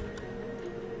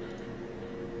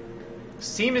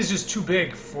 Steam is just too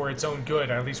big for its own good,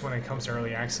 at least when it comes to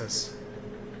Early Access.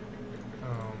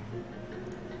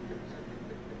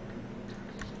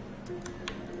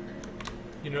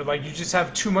 You know, like, you just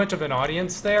have too much of an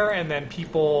audience there, and then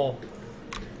people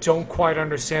don't quite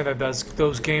understand that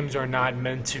those games are not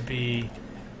meant to be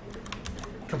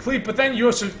complete. But then you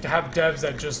also have devs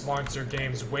that just launch their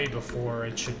games way before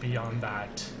it should be on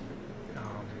that. I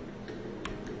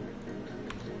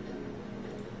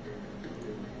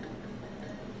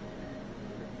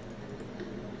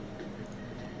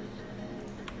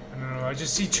don't know, I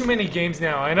just see too many games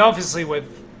now, and obviously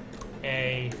with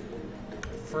a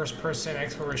first-person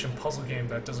exploration puzzle game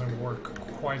that doesn't work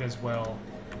quite as well.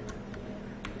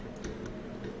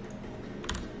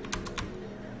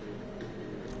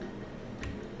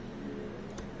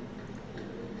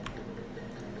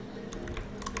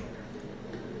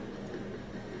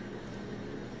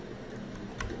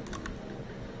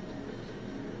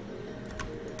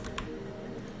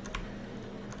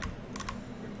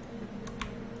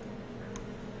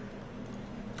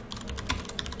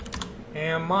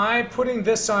 Am I putting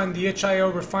this on the itch.io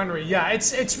refinery? Yeah,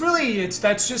 it's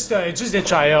just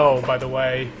itch.io, by the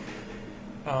way.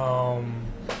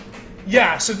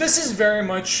 Yeah, so this is very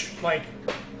much like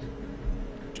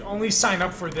only sign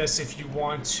up for this if you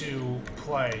want to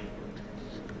play.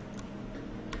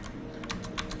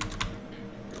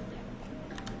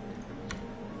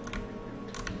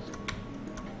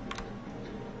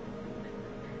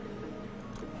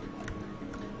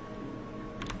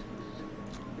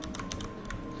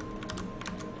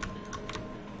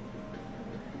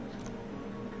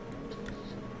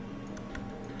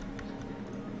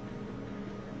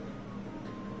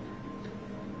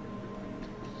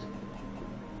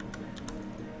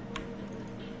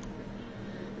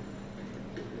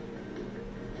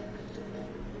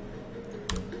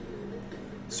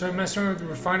 So I'm messing with the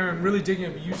refiner. I'm really digging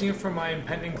it. I'm using it for my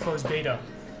impending closed beta.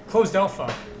 Closed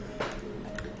alpha.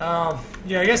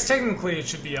 Yeah, I guess technically it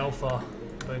should be alpha,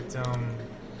 but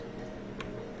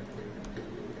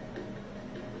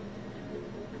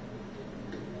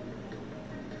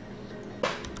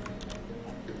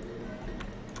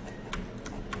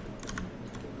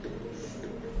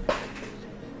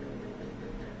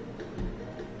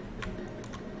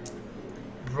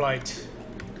right.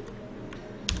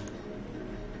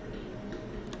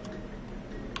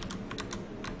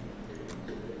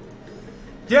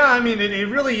 Yeah, I mean, it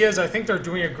really is. I think they're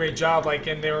doing a great job, like,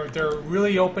 and they're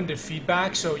really open to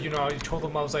feedback. So, you know, I told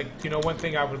them, I was like, you know, one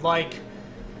thing I would like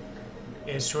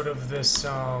is sort of this,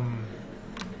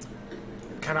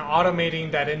 kind of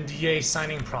automating that NDA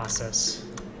signing process.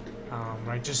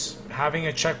 Right, just having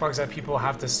a checkbox that people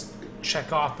have to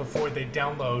check off before they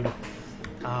download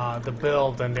the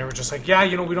build, and they were just like, yeah,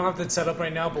 you know, we don't have that set up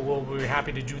right now, but we're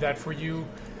happy to do that for you.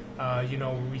 You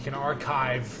know, we can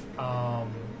archive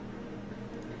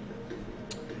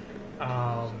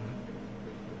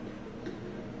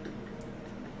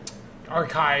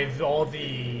archive all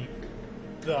the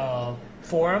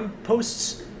forum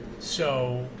posts.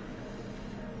 So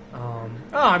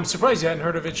I'm surprised you hadn't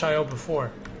heard of itch.io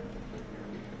before.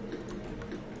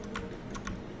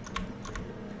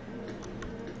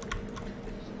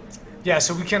 Yeah,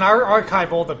 so we can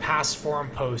archive all the past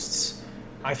forum posts,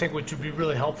 I think, which would be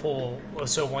really helpful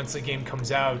also once the game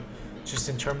comes out, just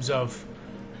in terms of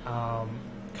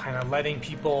kind of letting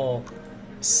people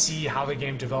see how the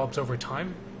game develops over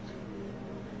time.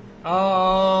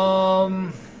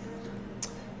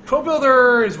 Pro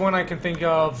Builder is one I can think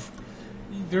of.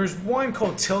 There's one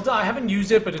called Tilda. I haven't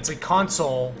used it, but it's a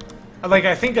console. Like,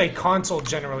 I think a console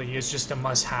generally is just a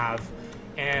must-have,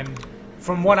 and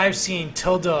from what I've seen,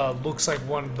 Tilda looks like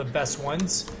one of the best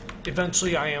ones.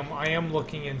 Eventually, I am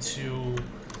looking into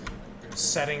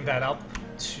setting that up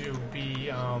to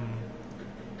be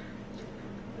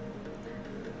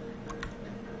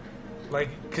like,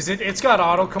 because it's got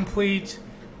autocomplete,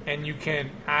 and you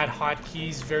can add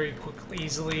hotkeys very quickly,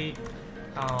 easily.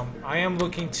 I am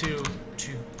looking to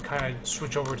kind of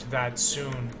switch over to that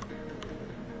soon.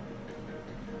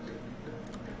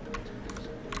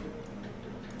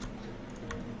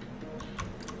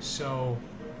 So,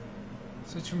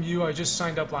 it's from you. I just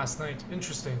signed up last night.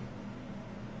 Interesting.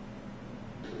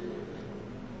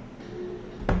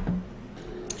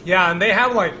 Yeah, and they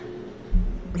have, like,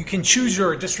 you can choose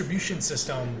your distribution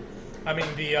system. I mean,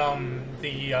 the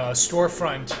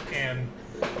storefront and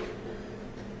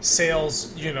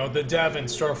sales, you know, the dev and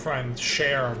storefront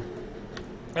share.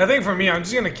 I think for me, I'm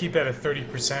just gonna keep it at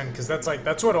 30%, because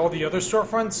that's what all the other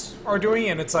storefronts are doing,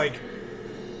 and it's like,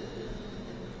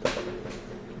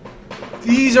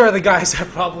 these are the guys that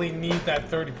probably need that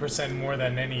 30% more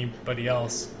than anybody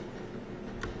else.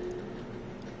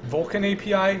 Vulkan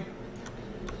API?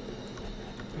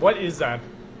 What is that?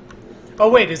 Oh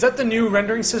wait, is that the new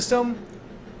rendering system?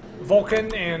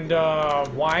 Vulkan, and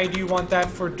why do you want that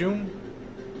for Doom?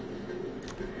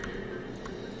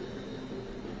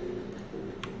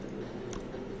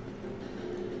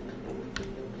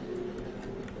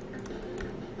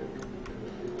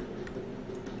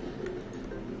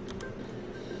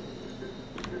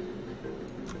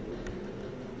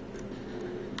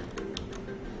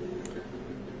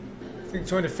 I think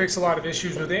it's going to fix a lot of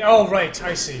issues with it. Oh, right,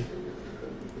 I see.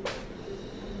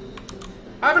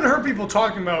 I haven't heard people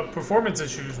talking about performance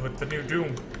issues with the new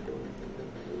Doom.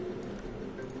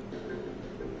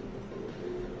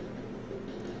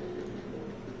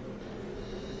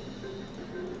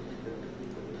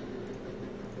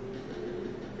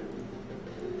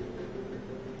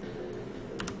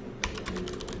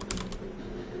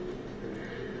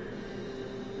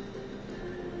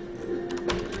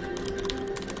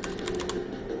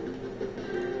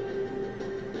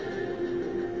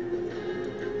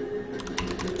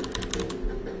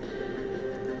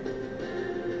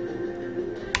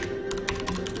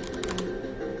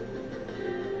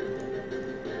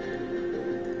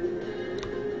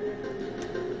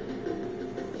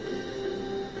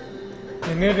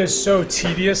 And it is so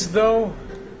tedious, though.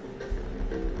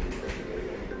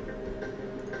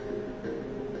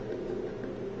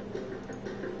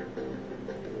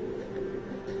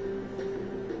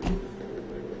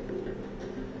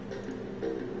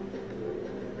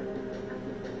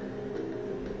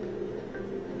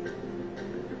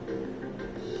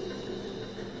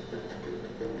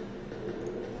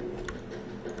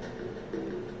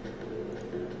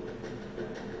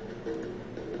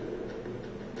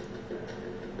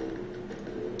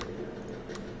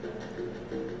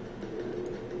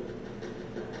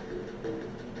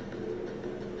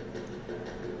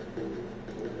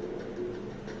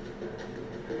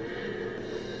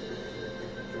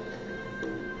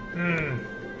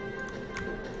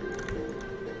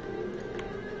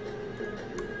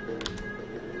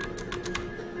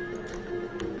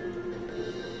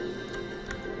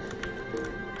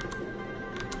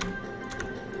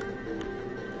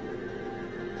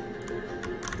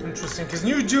 Interesting, because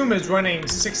new Doom is running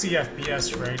 60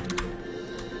 FPS, right?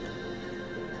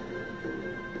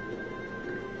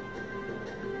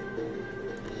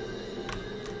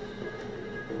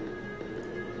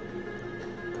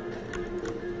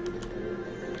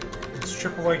 It's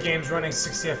AAA games running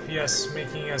 60 FPS,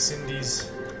 making us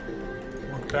indies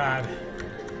look bad.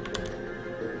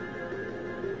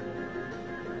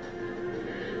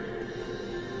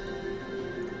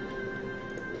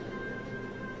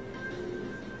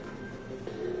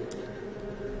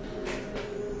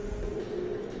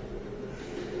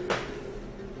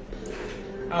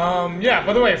 Yeah,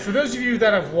 by the way, for those of you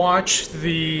that have watched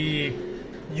the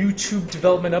YouTube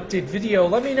development update video,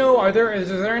 let me know, is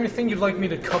there anything you'd like me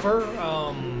to cover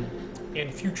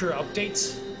in future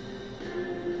updates?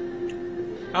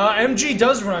 MG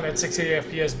does run at 60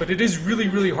 FPS, but it is really,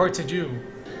 really hard to do.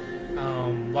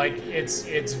 Like,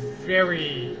 it's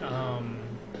very...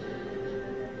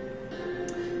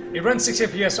 it runs 60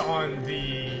 FPS on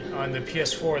the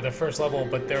PS4, the first level,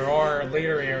 but there are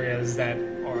later areas that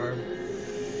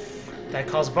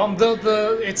cause a problem.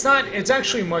 It's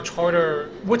actually much harder.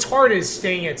 What's hard is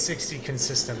staying at 60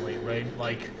 consistently, right?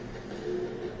 Like,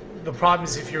 the problem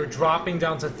is if you're dropping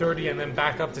down to 30 and then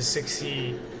back up to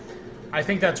 60, I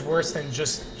think that's worse than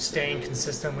just staying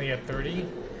consistently at 30.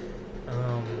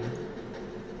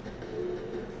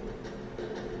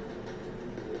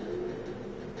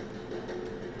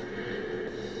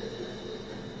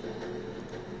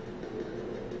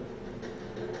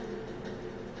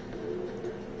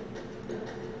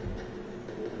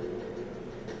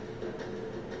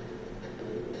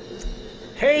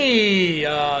 Hey,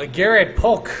 Garrett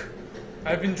Polk.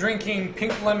 I've been drinking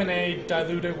pink lemonade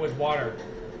diluted with water.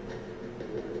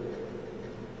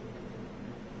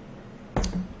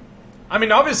 I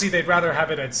mean, obviously they'd rather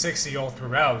have it at 60 all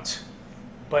throughout,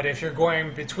 but if you're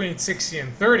going between 60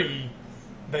 and 30,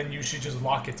 then you should just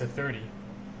lock it to 30.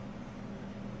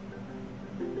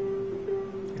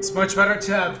 It's much better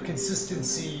to have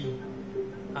consistency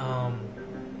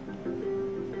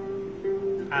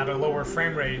at a lower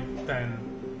frame rate than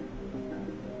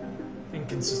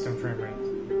inconsistent frame rate.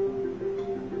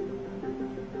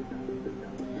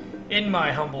 In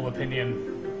my humble opinion.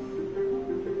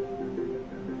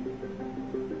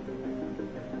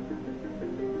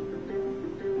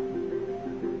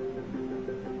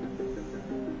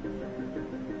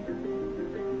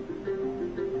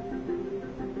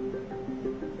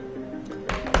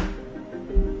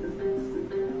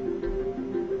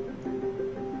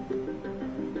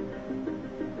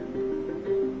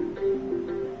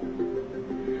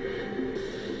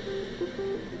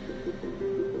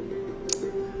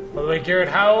 By the way, Garrett,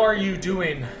 how are you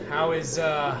doing? How is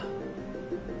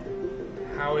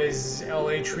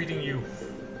LA treating you?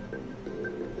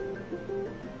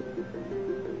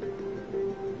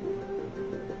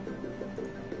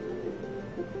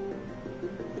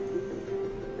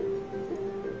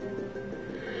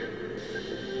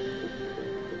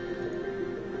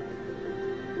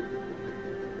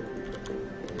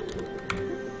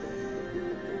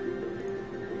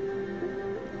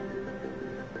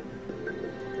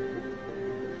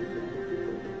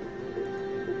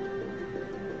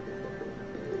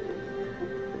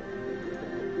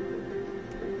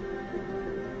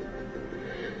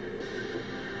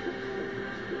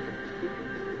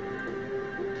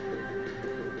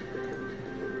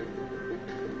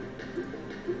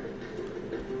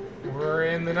 We're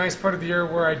in the nice part of the year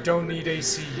where I don't need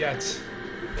AC yet.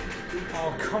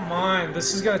 Oh, come on.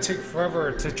 This is going to take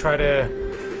forever to try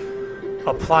to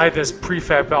apply this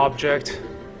prefab object.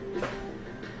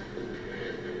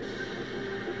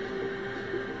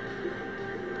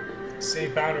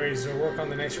 Save batteries or work on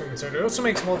the next room. So it also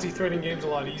makes multi-threading games a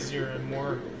lot easier and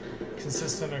more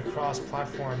consistent across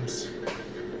platforms.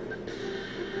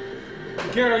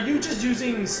 Garrett, are you just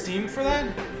using Steam for that?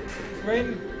 Right?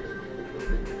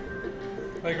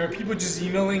 Like, are people just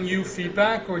emailing you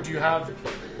feedback, or do you have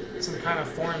some kind of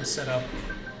forum set up?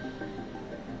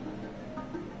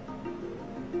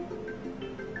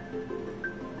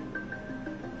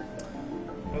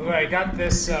 By the way, I got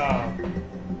this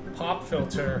pop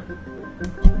filter,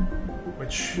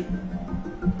 which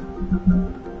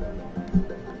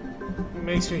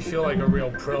makes me feel like a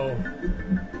real pro.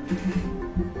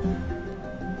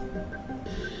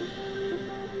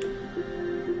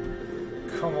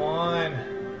 Come on.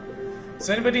 Does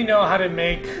anybody know how to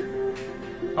make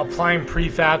applying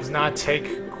prefabs not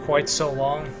take quite so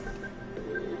long?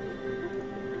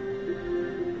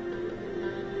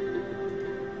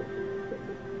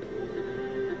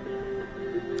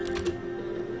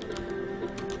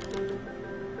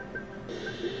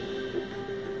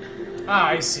 Ah,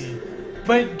 I see.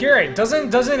 But Garrett,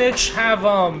 doesn't Itch have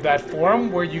that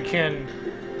forum where you can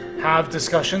have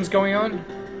discussions going on?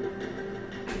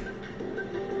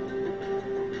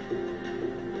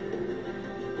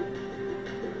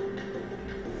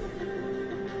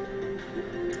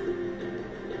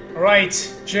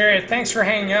 Alright, Jared, thanks for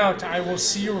hanging out. I will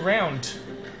see you around.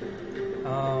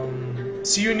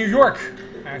 See you in New York,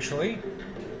 actually.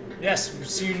 Yes, we'll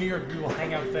see you in New York. We will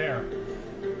hang out there.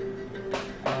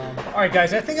 Alright,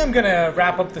 guys, I think I'm gonna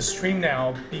wrap up the stream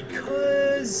now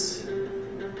because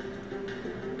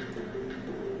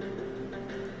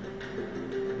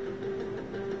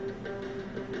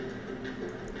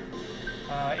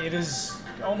It is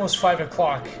almost 5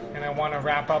 o'clock, and I want to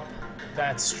wrap up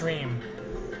that stream.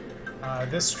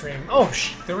 This stream. Oh,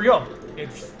 there we go. It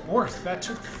worked. That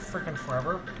took freaking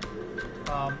forever.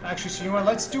 Actually, so you know what?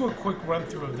 Let's do a quick run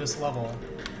through of this level.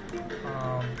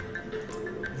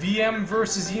 VM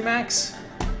versus Emacs.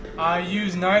 I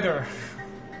use neither.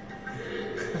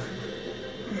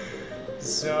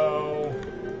 So,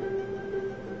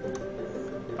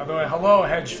 by the way, hello,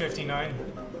 Hedge59.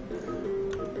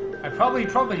 I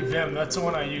probably Vim. That's the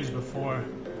one I used before.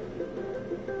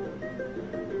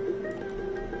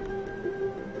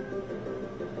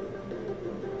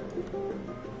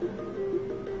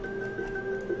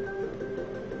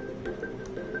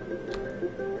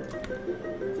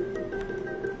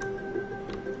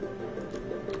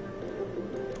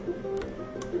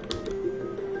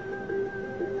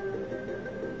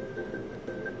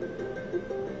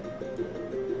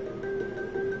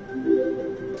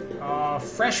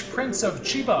 Fresh Prince of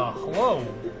Chiba, hello.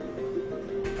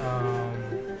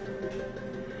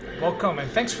 Welcome,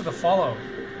 and thanks for the follow.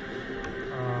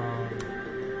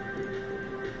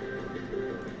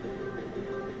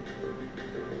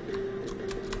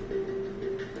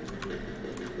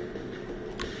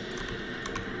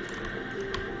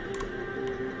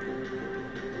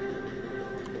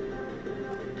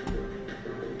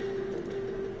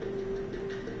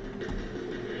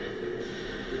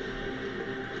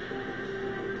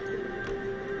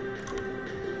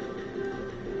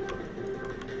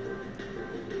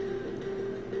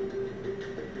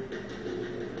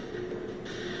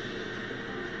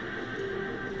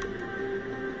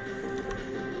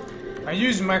 I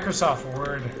use Microsoft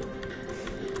Word.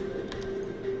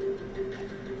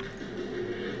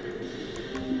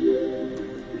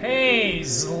 Hey,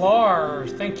 Zlar,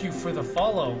 thank you for the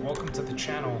follow. Welcome to the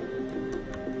channel.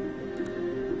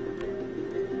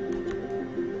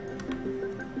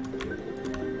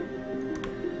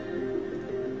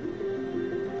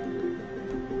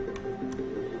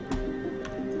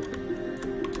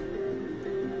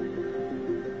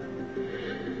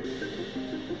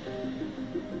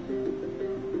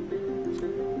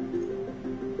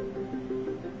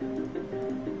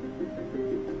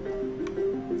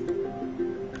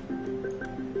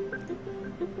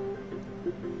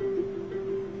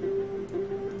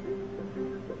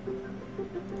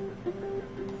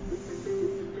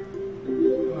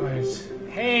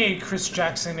 Chris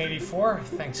Jackson 84,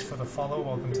 thanks for the follow.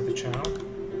 Welcome to the channel.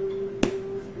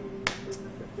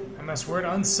 MS Word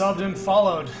unsubbed and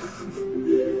followed.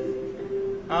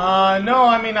 No,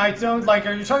 I mean I don't like.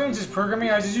 Are you talking just programming?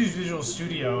 I just use Visual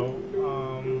Studio.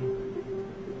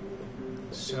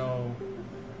 So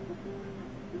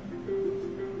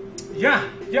yeah,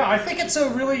 I think it's a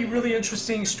really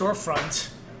interesting storefront.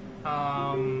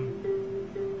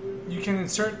 You can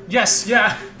insert. Yes,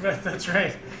 yeah, that's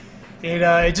right.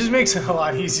 It just makes it a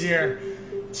lot easier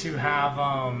to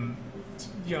have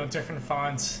you know, different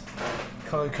fonts,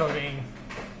 color coding.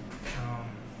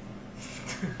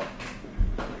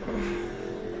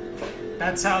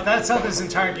 That's how this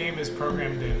entire game is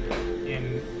programmed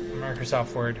in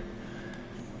Microsoft Word.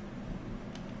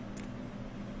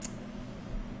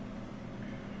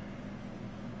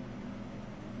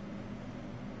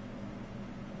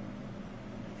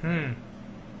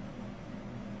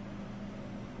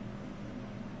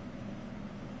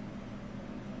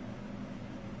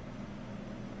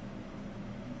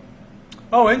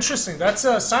 Oh, interesting. That's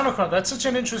a SoundCloud. That's such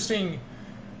an interesting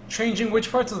changing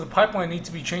which parts of the pipeline need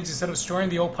to be changed instead of storing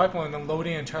the old pipeline and then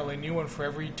loading an entirely new one for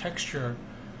every texture.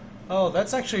 Oh,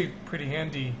 that's actually pretty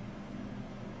handy.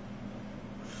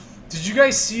 Did you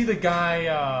guys see the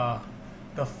guy,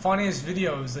 the funniest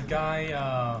videos, the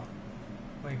guy,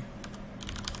 like...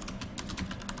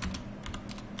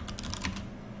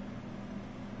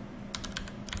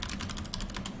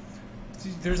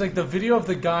 There's like the video of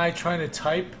the guy trying to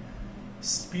type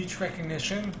speech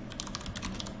recognition.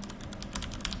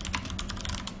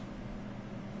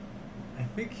 I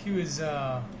think he was,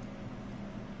 oh,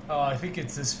 I think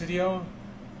it's this video.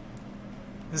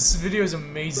 This video is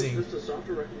amazing. It's just a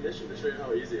software recognition to show you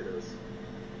how easy it is.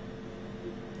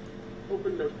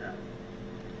 Open Notepad.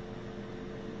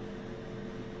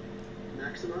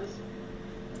 Maximize.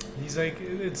 He's like,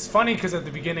 it's funny because at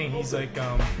the beginning he's like,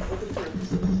 Open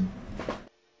parenthesis.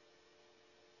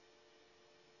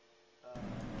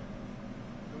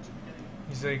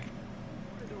 He's like,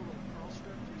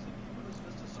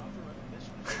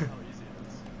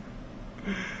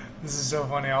 this is so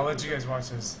funny. I'll let you guys watch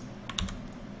this.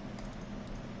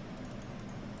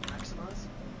 Maximize.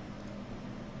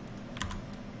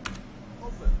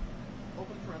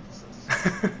 Open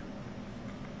parenthesis.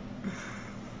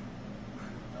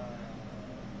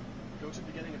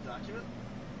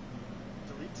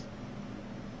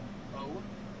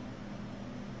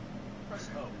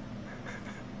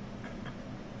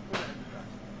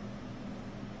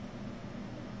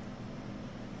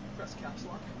 Press caps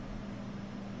lock.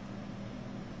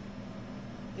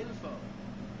 Info.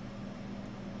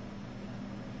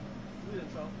 Delete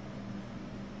info.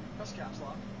 Press caps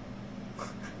lock.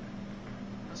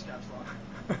 Press caps lock.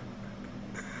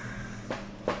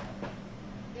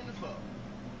 Info.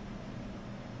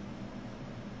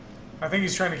 I think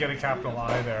he's trying to get a capital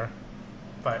I there.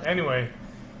 But anyway,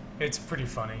 it's pretty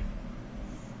funny.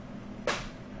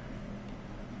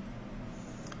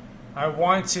 I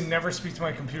want to never speak to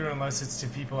my computer unless it's to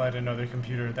people at another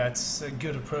computer. That's a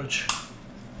good approach.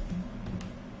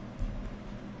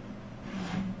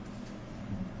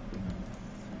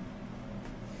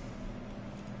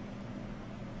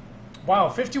 Wow,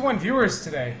 51 viewers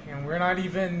today, and we're not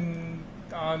even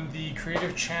on the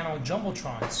creative channel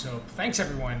Jumbotron, so thanks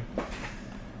everyone.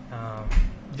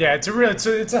 Yeah, it's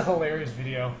a hilarious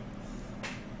video.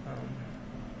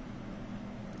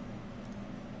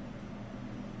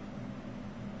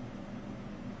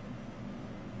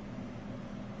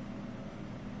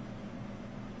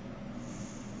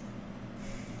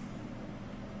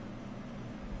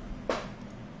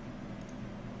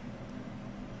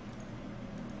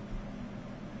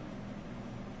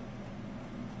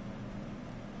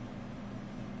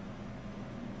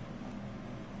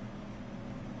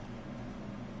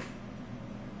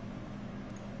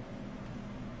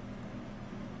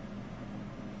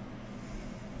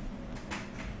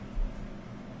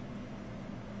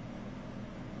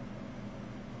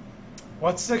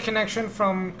 What's the connection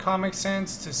from Comic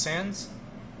Sans to Sans?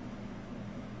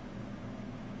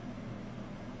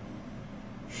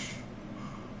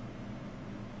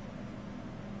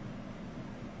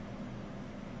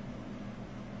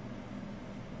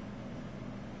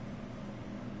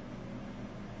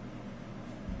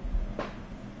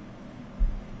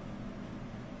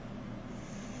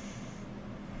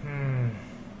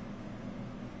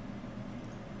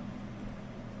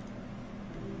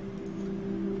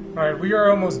 Alright, we are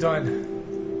almost done.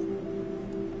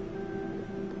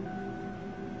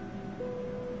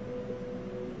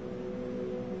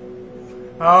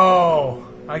 Oh,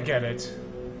 I get it.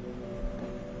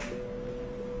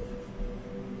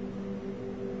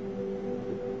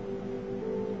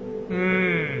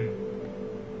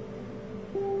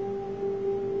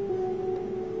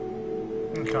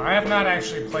 Okay, I have not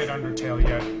actually played Undertale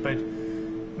yet, but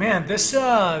man, this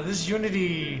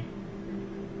Unity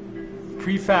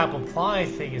prefab apply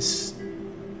thing is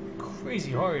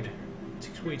crazy hard. It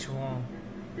takes way too long.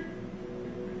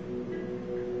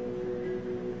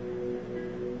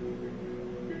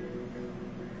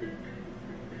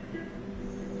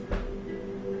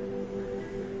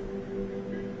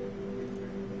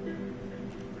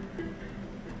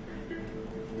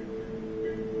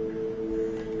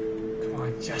 Come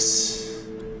on, yes.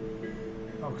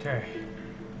 Okay.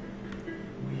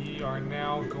 We are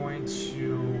now going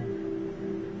to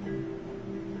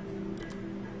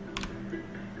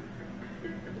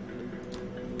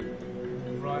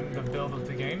run the build of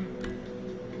the game.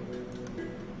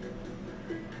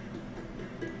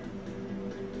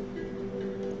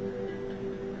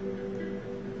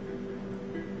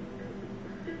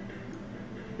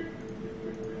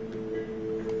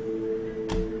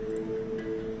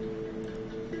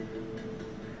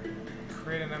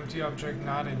 Create an empty object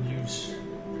not in use.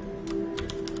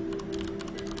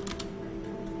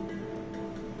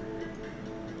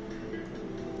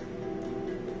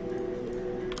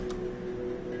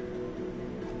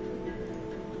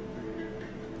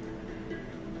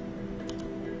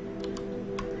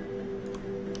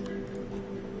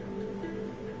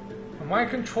 Am I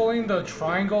controlling the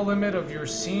triangle limit of your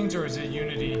scenes, or is it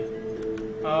Unity?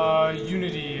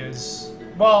 Unity is...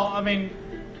 Well, I mean...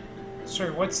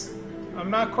 Sorry, what's... I'm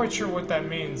not quite sure what that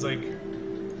means. Like,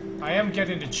 I am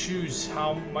getting to choose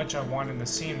how much I want in the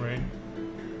scene, right?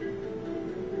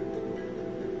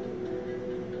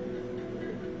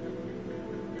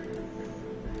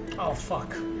 Oh,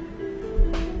 fuck.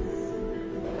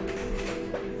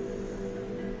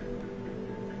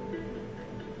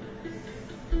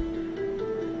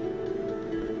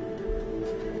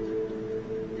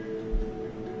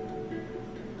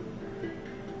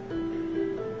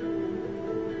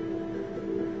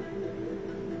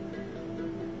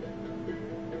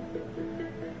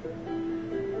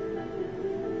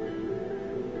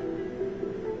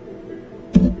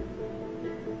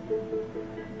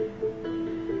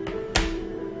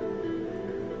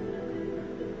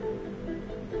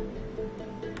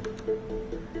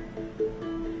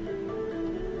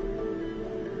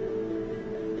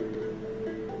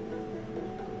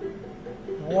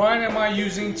 what am I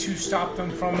using to stop them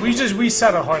from... We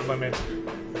set a hard limit.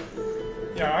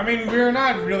 Yeah, I mean, we're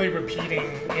not really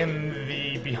repeating in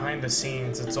the behind the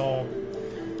scenes. It's all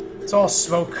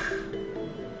smoke.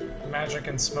 Magic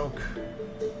and smoke.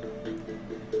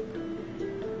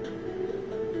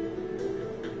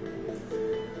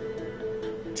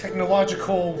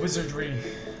 Technological wizardry.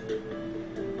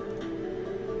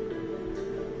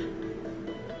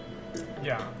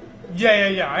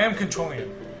 Yeah, I am controlling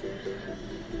it.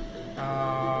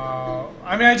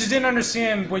 I mean, I just didn't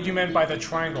understand what you meant by the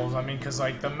triangles. I mean, because,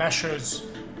 like, the meshes,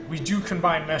 we do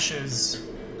combine meshes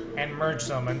and merge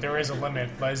them, and there is a limit,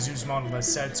 as Zeus Monolith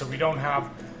said, so we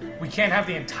can't have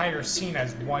the entire scene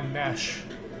as one mesh.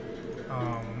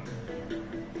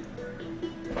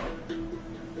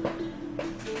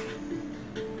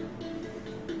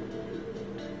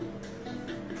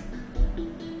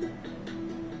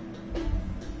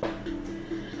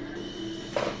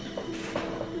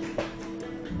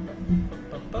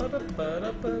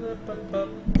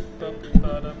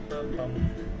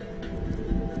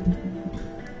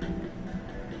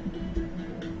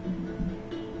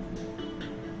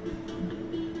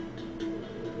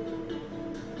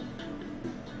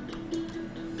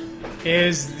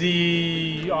 Is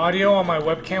the audio on my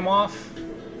webcam off?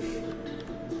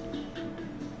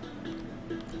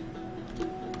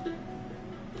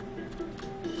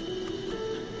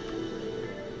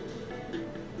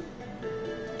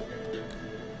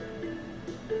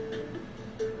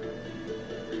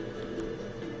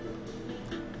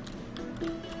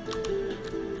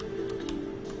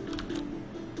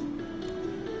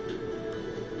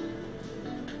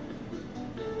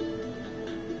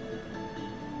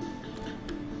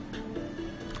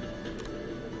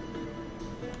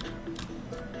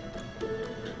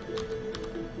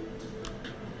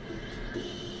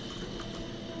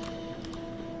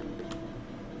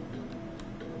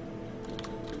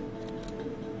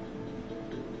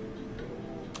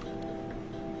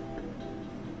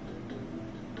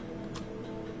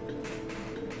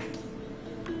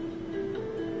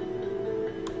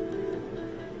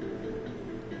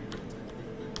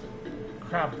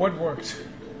 Crap, what worked?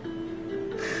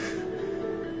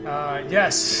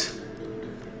 Yes.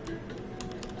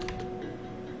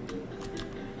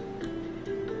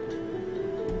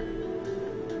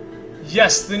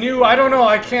 Yes, the new, I don't know,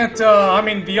 I can't, I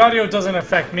mean, the audio doesn't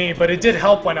affect me, but it did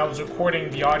help when I was recording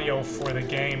the audio for the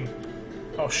game.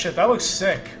 Oh shit, that looks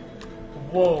sick.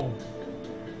 Whoa.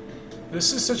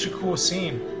 This is such a cool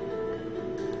scene.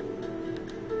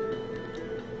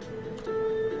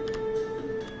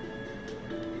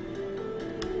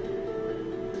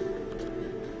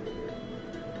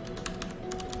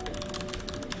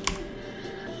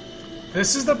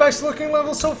 This is the best looking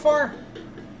level so far?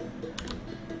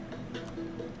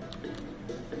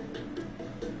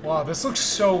 Wow, this looks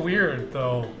so weird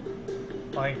though.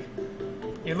 Like,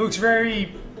 it looks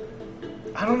very,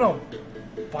 I don't know,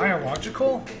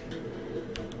 biological?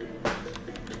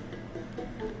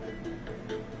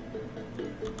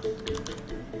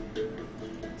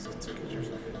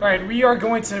 Alright, we are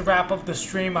going to wrap up the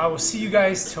stream. I will see you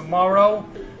guys tomorrow.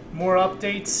 More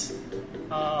updates.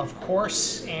 Of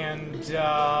course, and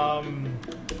yeah,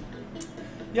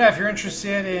 if you're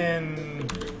interested in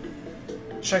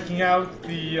checking out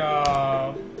the,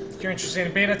 if you're interested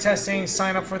in beta testing,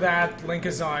 sign up for that. Link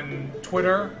is on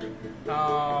Twitter.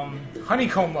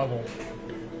 Honeycomb level.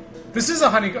 This is a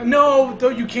honeycomb. No, though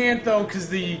you can't though, because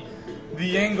the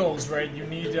angles, right? You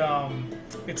need,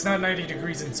 it's not 90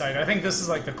 degrees inside. I think this is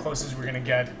like the closest we're gonna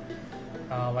get,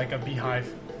 like a beehive.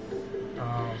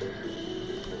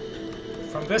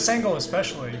 From this angle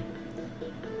especially.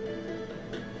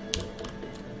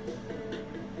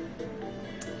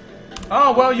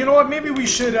 Oh, well, you know what? Maybe we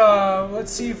should, let's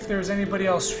see if there's anybody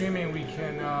else streaming we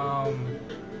can,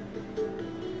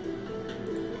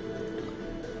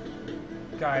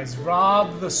 guys,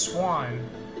 Rob the Swan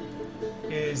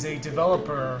is a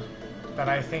developer that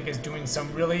I think is doing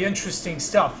some really interesting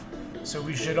stuff. So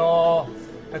we should all,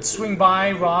 let's swing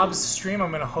by Rob's stream.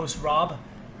 I'm going to host Rob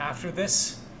after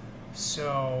this.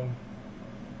 So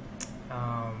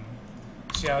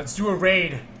yeah, let's do a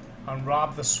raid on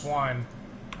Rob the Swan.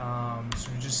 So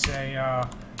we just say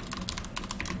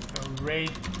the raid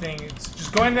thing. It's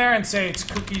just go in there and say it's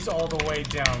cookies all the way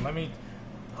down. Let me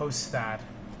post that.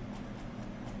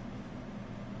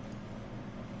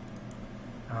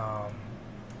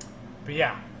 But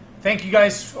yeah, thank you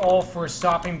guys all for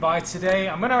stopping by today.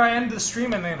 I'm gonna end the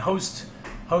stream and then host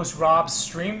Rob's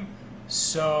stream.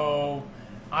 So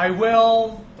I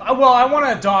will, well, I want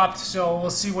to adopt, so we'll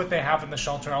see what they have in the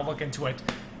shelter. I'll look into it.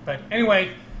 But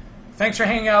anyway, thanks for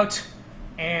hanging out,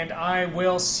 and I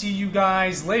will see you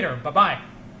guys later. Bye-bye.